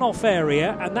runoff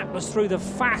area, and that was through the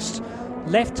fast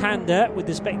left-hander with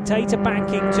the spectator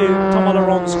banking to Thomas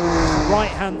Laurent's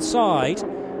right-hand side.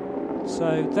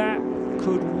 So that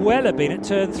could well have been at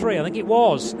turn 3. I think it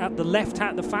was at the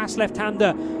fast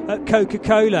left-hander at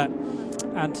Coca-Cola.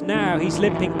 And now he's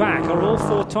limping back. Are all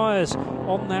 4 tyres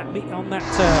on that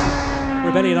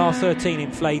Rebellion R13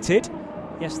 inflated?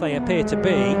 Yes, they appear to be.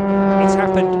 It's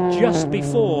happened just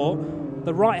before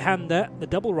the right-hander, the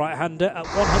double right-hander at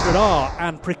 100R,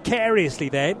 and precariously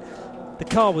then the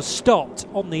car was stopped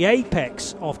on the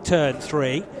apex of turn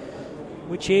 3,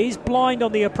 which is blind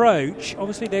on the approach.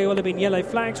 Obviously there will have been yellow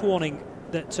flags warning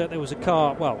that there was a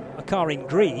car in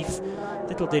grief.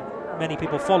 Little did many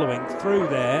people following through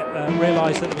there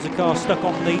realised that there was a car stuck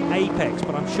on the apex,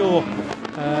 but I'm sure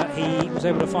he was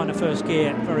able to find a first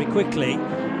gear very quickly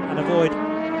and avoid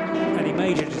any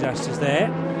major disasters there.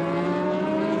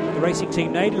 The Racing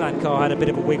Team Nederland car had a bit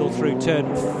of a wiggle through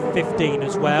turn 15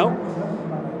 as well.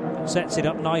 Sets it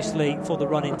up nicely for the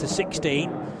run into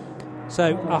 16.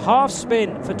 So a half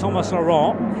spin for Thomas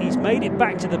Laurent. He's made it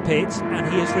back to the pits and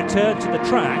he has returned to the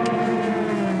track.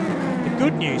 The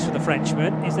good news for the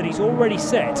Frenchman is that he's already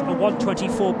set a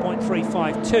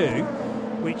 124.352,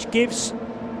 which gives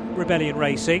Rebellion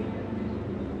Racing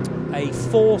a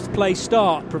 4th place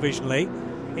start provisionally.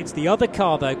 It's the other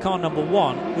car though, car number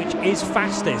 1, which is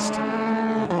fastest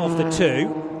of the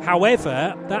 2.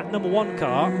 However, that number 1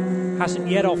 car hasn't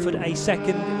yet offered a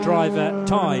second driver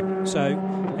time. So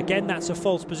again, that's a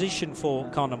false position for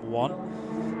car number 1.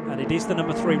 And it is the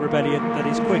number 3 Rebellion that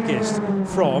is quickest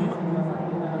from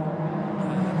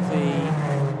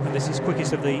and this is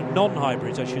quickest of the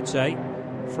non-hybrids, I should say,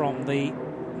 from the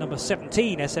number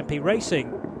 17 SMP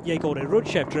Racing Yegor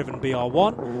Rudchev driven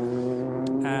BR1,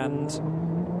 and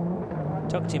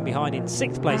tucked in behind in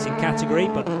 6th place in category,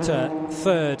 but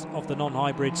 3rd of the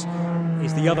non-hybrids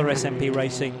is the other SMP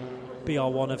Racing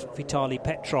BR1 of Vitaly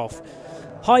Petrov.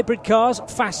 Hybrid cars,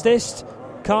 fastest,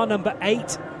 car number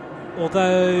 8,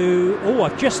 although,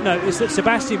 I've just noticed that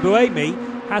Sebastian Buemi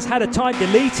has had a time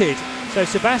deleted, so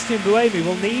Sebastian Buemi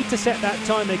will need to set that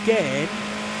time again,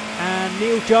 and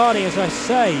Neil Jardy, as I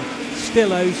say,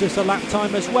 still owes us a lap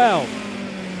time as well.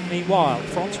 Meanwhile,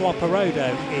 Francois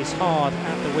Perraudot is hard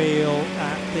at the wheel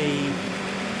at the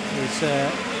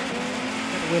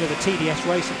wheel of a TDS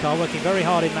racing car, working very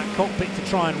hard in that cockpit to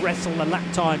try and wrestle the lap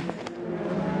time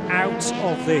out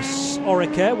of this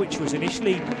Oreca, which was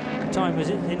initially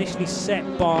set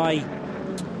by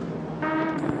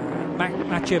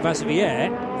Mathieu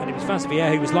Vazevière, and it was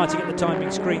Vazevière who was lighting up the timing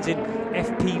screens in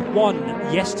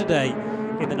FP1 yesterday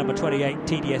in the number 28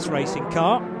 TDS racing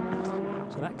car.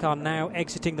 So that car now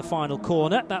exiting the final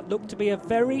corner. That looked to be a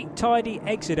very tidy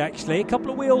exit actually. A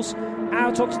couple of wheels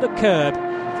out onto the curb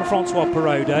for Francois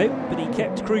Perraudot, but he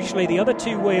kept crucially the other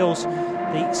 2 wheels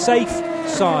the safe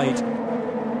side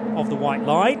of the white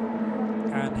line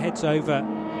and heads over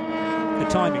the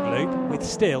timing loop with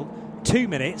still 2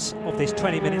 minutes of this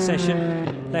 20-minute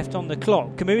session left on the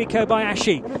clock. Kamui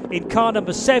Kobayashi in car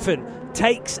number 7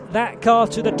 takes that car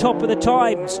to the top of the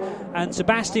times, and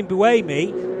Sebastian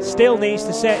Buemi still needs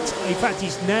to set, in fact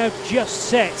he's now just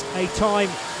set a time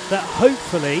that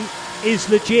hopefully is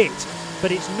legit,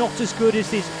 but it's not as good as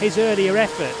his earlier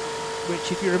effort,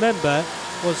 which if you remember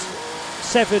was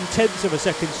 0.7 of a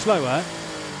second slower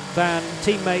than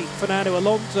teammate Fernando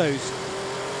Alonso's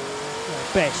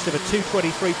best of a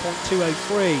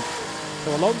 2:23.203.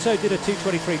 So Alonso did a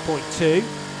 2:23.2,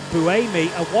 Buemi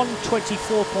a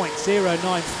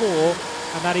 1:24.094,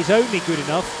 and that is only good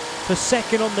enough for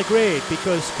second on the grid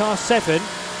because car 7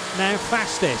 now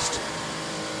fastest,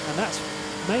 and that's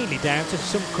mainly down to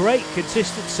some great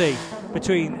consistency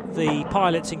between the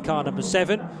pilots in car number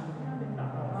 7.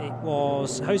 It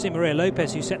was Jose Maria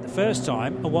Lopez who set the first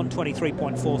time, a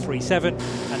 1:23.437,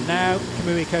 and now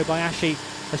Kamui Kobayashi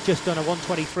has just done a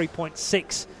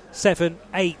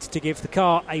 1:23.678 to give the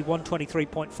car a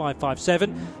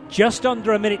 1:23.557. Just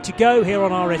under a minute to go here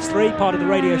on RS3, part of the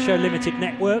Radio Show Limited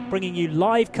network, bringing you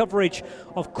live coverage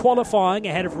of qualifying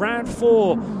ahead of round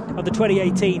 4 of the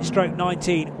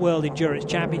 2018/19 World Endurance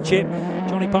Championship.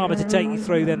 Johnny Palmer to take you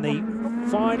through then the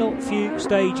final few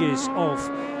stages of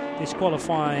this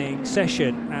qualifying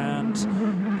session, and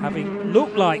having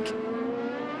looked like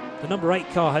the number 8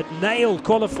 car had nailed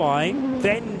qualifying,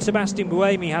 then Sebastian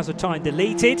Buemi has a time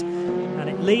deleted, and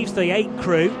it leaves the 8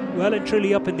 crew well and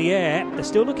truly up in the air. They're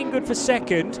still looking good for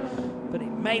second, but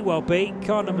it may well be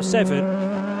car number 7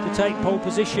 to take pole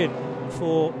position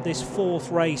for this 4th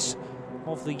race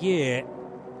of the year.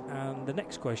 And the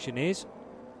next question is,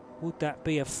 would that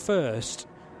be a first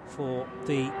for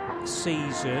the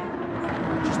season?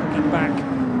 Just looking back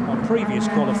on previous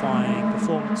qualifying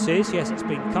performances, yes, it's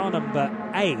been car number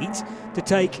 8 to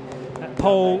take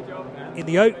pole in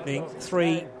the opening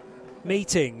 3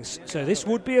 meetings. So this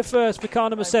would be a first for car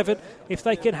number 7 if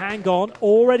they can hang on.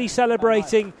 Already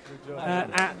celebrating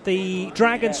at the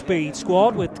Dragon Speed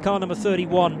squad with car number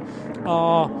 31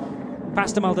 are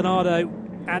Pastor Maldonado,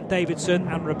 Ant Davidson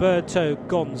and Roberto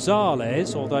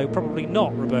Gonzalez, although probably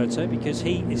not Roberto because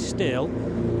he is still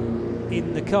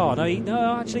in the car.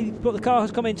 Actually, the car has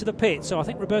come into the pit, so I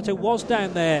think Roberto was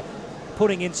down there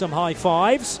putting in some high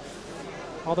fives.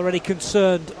 Are there any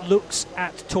concerned looks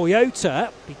at Toyota?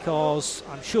 Because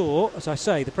I'm sure, as I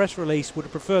say, the press release would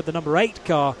have preferred the number 8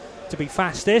 car to be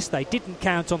fastest. They didn't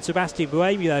count on Sebastian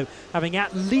Buemi, though, having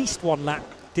at least 1 lap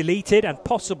deleted and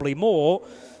possibly more.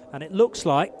 And it looks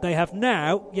like they have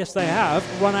now, yes they have,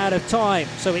 run out of time.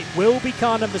 So it will be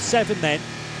car number 7 then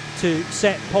to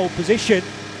set pole position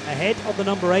ahead of the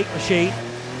number 8 machine.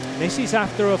 This is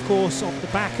after, of course, off the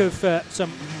back of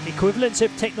some equivalence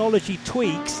of technology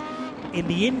tweaks in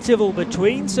the interval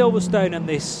between Silverstone and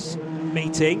this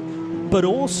meeting, but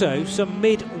also some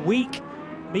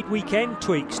mid-weekend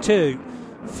tweaks too.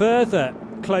 Further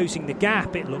closing the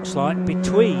gap, it looks like,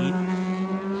 between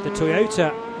the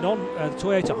Toyota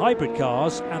hybrid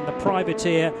cars and the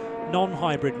privateer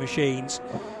non-hybrid machines.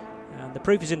 And the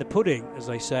proof is in the pudding, as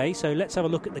they say. So let's have a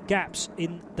look at the gaps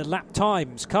in the lap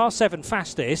times. Car 7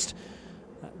 fastest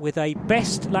with a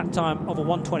best lap time of a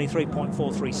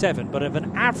 1:23.437, but of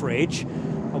an average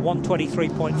a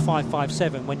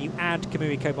 1:23.557 when you add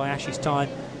Kamui Kobayashi's time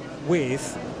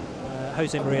with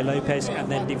Jose Maria Lopez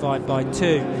and then divide by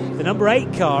 2. The number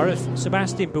 8 car of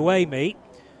Sebastian Buemi,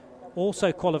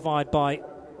 also qualified by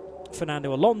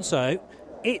Fernando Alonso,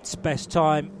 its best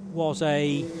time was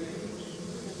a,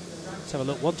 let's have a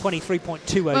look,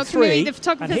 1:23.203. Well, Kamui, the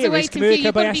photographers are waiting for you.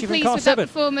 You've got to be pleased with that 7.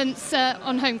 performance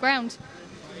on home ground.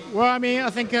 Well, I mean, I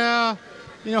think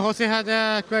Jose had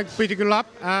a pretty good lap,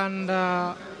 and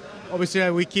obviously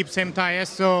we keep same tyres,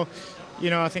 so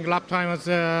I think lap time was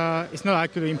it's not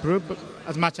like could improve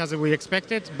as much as we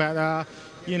expected, but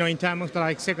in terms of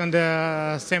like second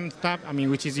same tap,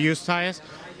 which is used tyres,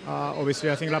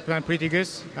 obviously I think lap time pretty good,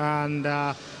 and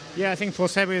I think for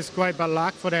Seb it's quite bad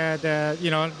luck for the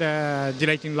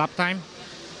delaying lap time,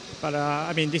 but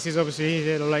this is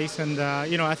obviously the race, and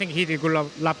I think he did a good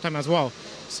lap time as well.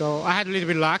 So I had a little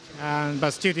bit of luck,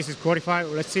 but still this is qualified.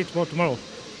 Let's see it for tomorrow.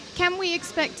 Can we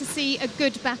expect to see a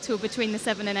good battle between the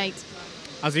 7 and 8?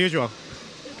 As usual.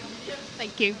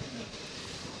 Thank you.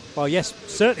 Well, yes,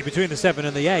 certainly between the 7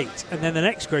 and the 8. And then the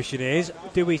next question is,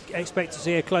 do we expect to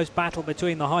see a close battle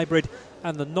between the hybrid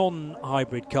and the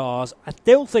non-hybrid cars? I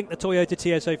still think the Toyota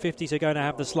TS050s are going to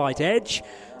have the slight edge,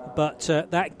 but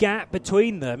that gap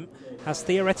between them has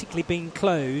theoretically been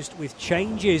closed with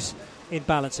changes in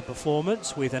balance of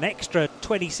performance, with an extra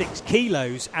 26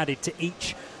 kilos added to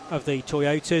each of the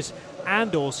Toyotas,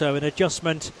 and also an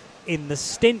adjustment in the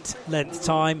stint length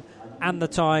time and the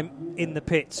time in the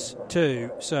pits too.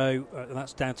 So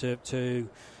that's down to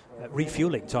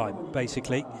refueling time,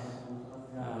 basically,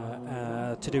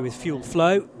 to do with fuel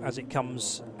flow as it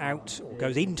comes out or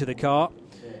goes into the car,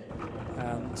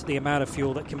 and the amount of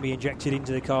fuel that can be injected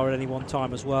into the car at any one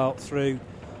time as well through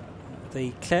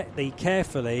the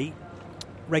carefully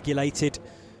regulated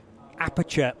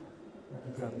aperture.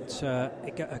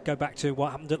 And go back to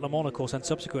what happened at Le Mans, of course, and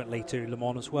subsequently to Le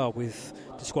Mans as well, with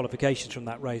disqualifications from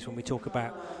that race when we talk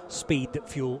about speed that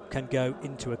fuel can go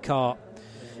into a car.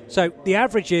 So the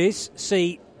averages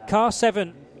see car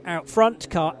 7 out front,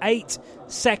 car 8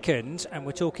 second, and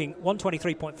we're talking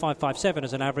 123.557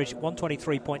 as an average,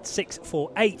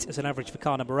 123.648 as an average for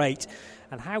car number 8.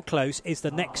 And how close is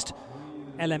the next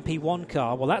LMP1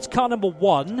 car? Well, that's car number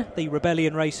 1, the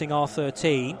Rebellion Racing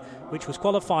R13, which was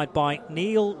qualified by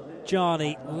Neil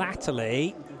Jarni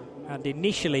latterly and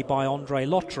initially by Andre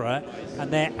Lotre,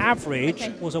 and their average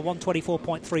was a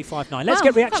 124.359. Let's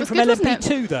get reaction from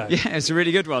LMP2 though. Yeah, it's a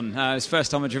really good one. It's the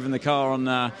first time I've driven the car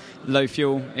on low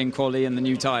fuel in quali and the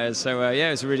new tyres, so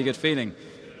yeah, it's a really good feeling.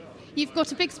 You've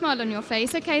got a big smile on your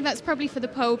face. Okay, that's probably for the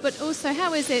pole, but also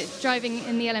how is it driving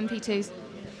in the LMP2s?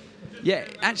 Yeah,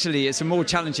 actually, it's a more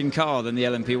challenging car than the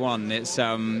LMP1. It's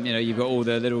you've got all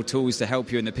the little tools to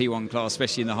help you in the P1 class,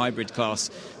 especially in the hybrid class.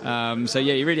 So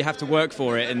yeah, you really have to work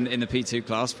for it in the P2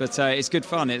 class. But it's good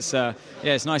fun. It's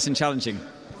nice and challenging.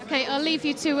 Okay, I'll leave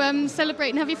you to celebrate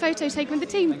and have your photo taken with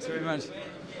the team. Thanks very much.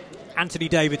 Anthony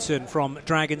Davidson from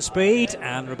Dragon Speed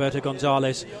and Roberto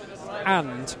Gonzalez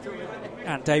and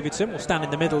Davidson will stand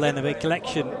in the middle then of a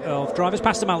collection of drivers.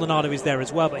 Pastor Maldonado is there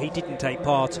as well, but he didn't take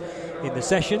part in the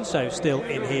session, so still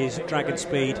in his Dragon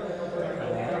Speed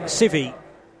civvy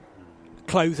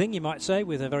clothing, you might say,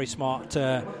 with a very smart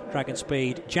Dragon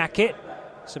Speed jacket,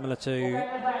 similar to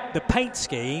the paint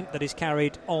scheme that is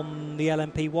carried on the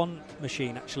LMP1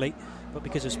 machine, actually. But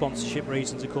because of sponsorship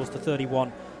reasons, of course, the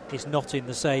 31 is not in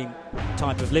the same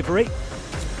type of livery.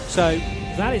 So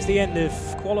that is the end of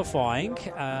qualifying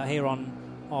here on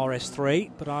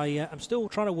RS3, but I am still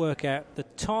trying to work out the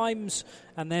times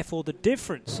and therefore the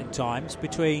difference in times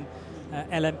between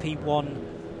LMP1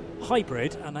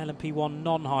 hybrid and LMP1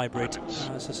 non-hybrid.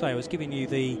 As I say, I was giving you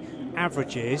the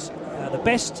averages. The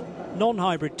best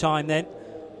non-hybrid time then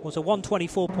was a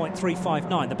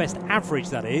 124.359, the best average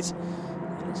that is.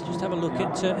 Let's just have a look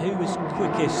at who was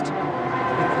quickest in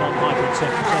the non-hybrid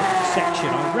section.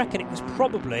 I reckon it was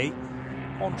probably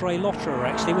Andre Lotre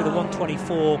actually with a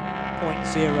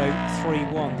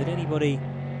 124.031. Did anybody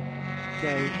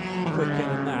go quicker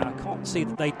than that? I can't see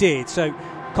that they did. So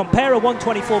compare a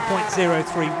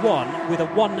 124.031 with a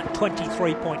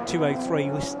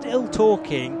 123.203. We're still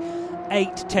talking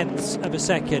 0.8 of a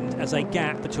second as a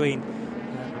gap between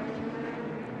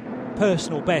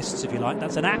personal bests, if you like.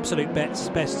 That's an absolute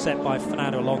best set by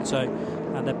Fernando Alonso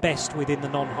and the best within the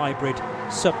non-hybrid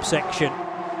subsection.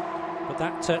 But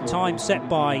that time set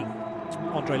by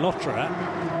Andre Lotre,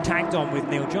 tagged on with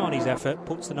Neil Jarni's effort,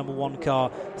 puts the number 1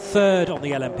 car third on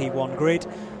the LMP1 grid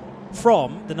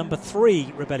from the number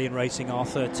 3 Rebellion Racing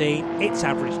R13. Its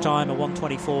average time, a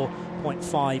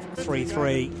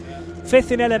 124.533.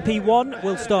 Fifth in LMP1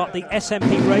 will start the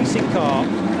SMP Racing car,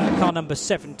 car number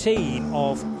 17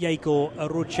 of Yegor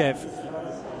Rudchev.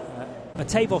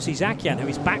 Matevos Isakian, who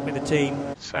is back with the team,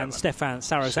 and Stefan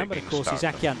Sarrazin, but of course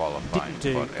Isakian didn't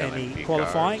do any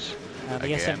qualifying. And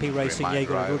the SMP Racing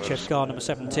Yegor Rudchev car number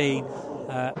 17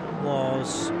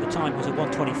 the time was a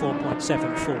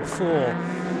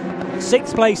 124.744.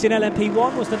 Sixth place in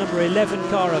LMP1 was the number 11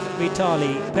 car of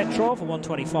Vitaly Petrov, a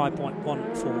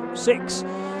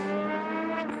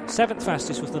 125.146. Seventh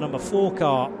fastest was the number 4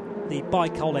 car, the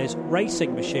Baikoles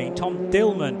Racing Machine. Tom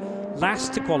Dillman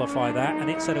last to qualify that, and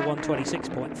it set a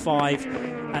 126.5.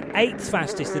 And 8th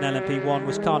fastest in LMP1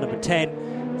 was car number 10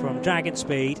 from Dragon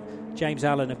Speed. James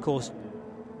Allen, of course,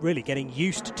 really getting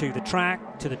used to the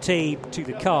track, to the team, to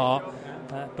the car,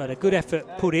 but a good effort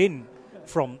put in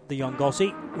from the young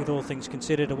Aussie, with all things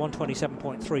considered, a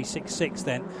 127.366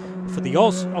 then for the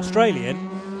Australian.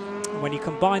 And when you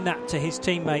combine that to his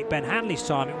teammate Ben Hanley's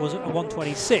time, it was a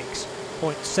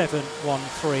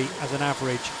 126.713 as an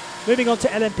average. Moving on to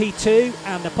LMP2,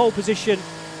 and the pole position,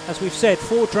 as we've said,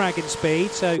 for Dragon Speed,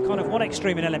 so kind of one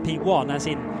extreme in LMP1, as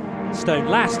in stone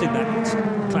last in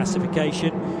that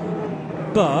classification,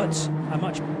 but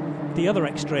the other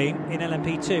extreme in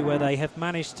LMP2, where they have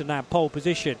managed to nab pole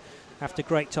position after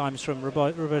great times from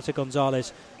Roberto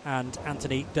Gonzalez and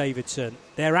Anthony Davidson.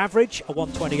 Their average, a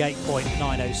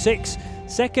 128.906.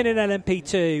 Second in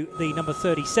LMP2, the number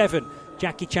 37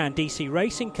 Jackie Chan DC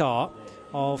Racing car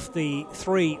of the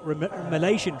 3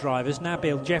 Malaysian drivers,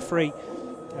 Nabil Jeffrey,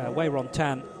 Weiron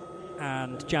Tan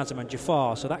and Jazaman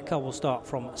Jafar. So that car will start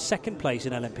from second place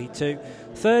in LMP2.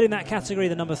 Third in that category,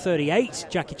 the number 38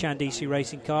 Jackie Chan DC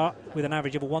Racing car with an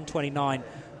average of a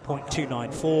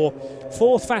 129.294.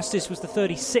 Fourth fastest was the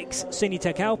 36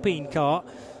 Cinetec Alpine car,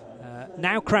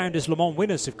 now crowned as Le Mans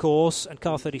winners, of course, and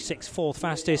car 36 fourth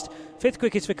fastest. Fifth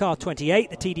quickest for car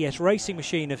 28, the TDS Racing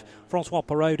Machine of Francois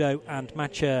Perraudot and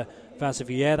Mathieu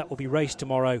Vazevière. That will be raced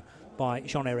tomorrow by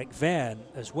Jean-Eric Verne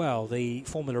as well, the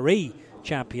Formula E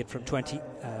champion from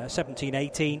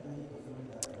 2017-18.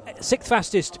 Sixth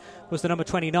fastest was the number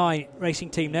 29 Racing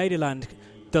Team Nederland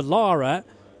De Lara.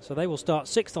 So they will start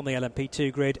 6th on the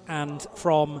LMP2 grid, and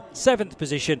from 7th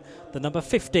position, the number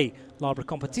 50 Labre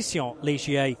Competition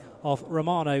Ligier of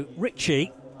Romano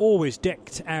Ricci, always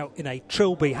decked out in a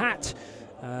trilby hat,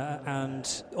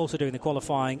 and also doing the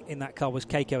qualifying in that car was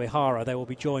Keiko Ihara. They will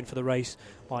be joined for the race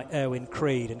by Erwin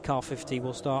Creed, and car 50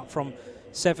 will start from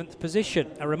 7th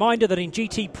position. A reminder that in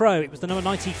GT Pro it was the number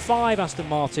 95 Aston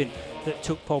Martin that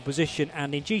took pole position,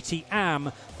 and in GT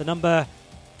Am the number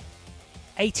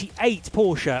 88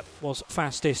 Porsche was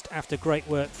fastest after great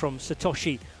work from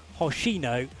Satoshi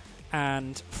Hoshino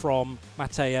and from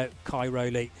Matteo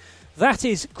Cairoli. That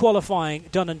is qualifying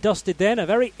done and dusted then. A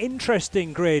very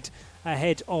interesting grid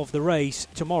ahead of the race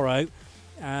tomorrow,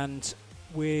 and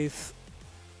with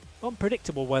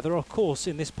unpredictable weather, of course,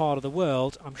 in this part of the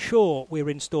world, I'm sure we're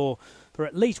in store for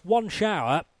at least one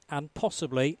shower and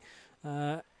possibly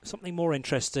something more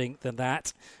interesting than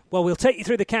that. Well, we'll take you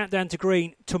through the countdown to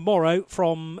green tomorrow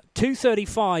from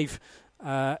 2:35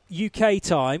 UK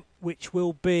time, which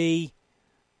will be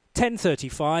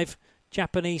 10:35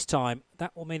 Japanese time.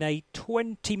 That will mean a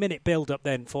 20-minute build-up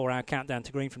then for our countdown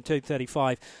to green from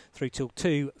 2:35 through till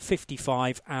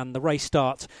 2:55, and the race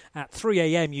starts at 3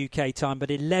 a.m. UK time, but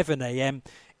 11 a.m.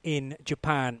 in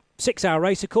Japan. 6-hour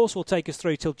race, of course, will take us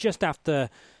through till just after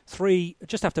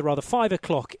 5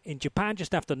 o'clock in Japan,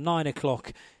 just after 9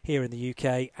 o'clock here in the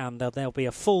UK, and there'll be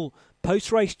a full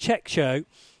post-race check show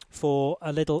for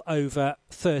a little over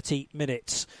 30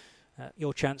 minutes.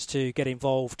 Your chance to get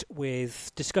involved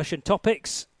with discussion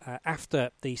topics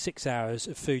after the 6 hours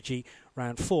of Fuji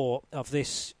round 4 of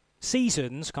this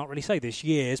season's, can't really say this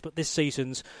year's, but this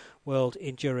season's World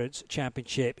Endurance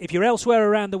Championship. If you're elsewhere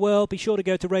around the world, be sure to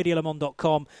go to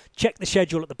radiolemans.com, check the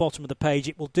schedule at the bottom of the page.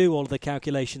 It will do all of the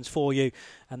calculations for you,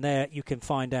 and there you can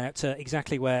find out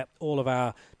exactly where all of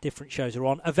our different shows are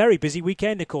on. A very busy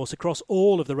weekend, of course, across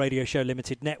all of the Radio Show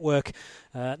Limited network,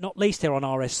 not least here on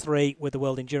RS3 with the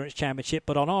World Endurance Championship,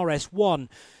 but on RS1,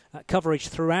 coverage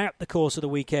throughout the course of the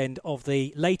weekend of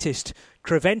the latest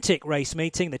Creventic race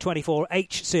meeting, the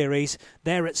 24H series.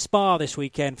 They're at Spa this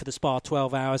weekend for the Spa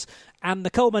 12 hours. And the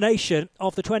culmination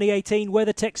of the 2018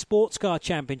 WeatherTech Sports Car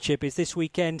Championship is this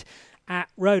weekend at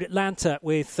Road Atlanta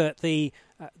with the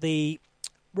IMSA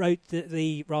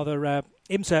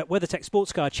WeatherTech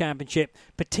Sports Car Championship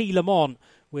Petit Le Mans,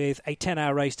 with a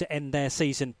 10-hour race to end their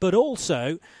season, but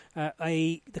also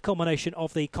the culmination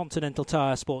of the Continental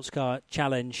Tire Sports Car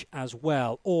Challenge as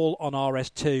well, all on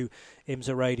RS2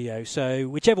 IMSA Radio. So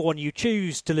whichever one you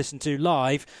choose to listen to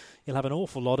live, you'll have an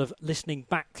awful lot of listening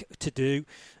back to do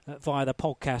via the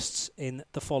podcasts in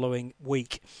the following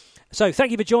week. So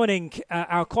thank you for joining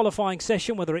our qualifying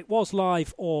session, whether it was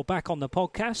live or back on the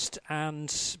podcast,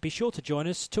 and be sure to join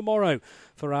us tomorrow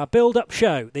for our build-up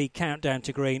show, the Countdown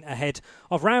to Green, ahead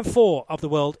of round 4 of the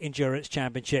World Endurance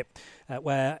Championship,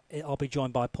 where I'll be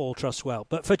joined by Paul Truswell.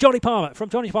 But for Johnny Palmer,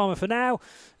 for now,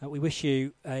 we wish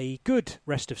you a good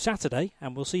rest of Saturday,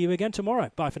 and we'll see you again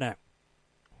tomorrow. Bye for now.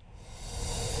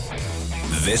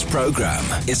 This program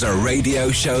is a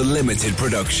Radio Show Limited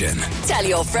production. Tell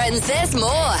your friends there's more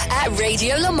at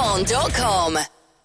radiolemans.com.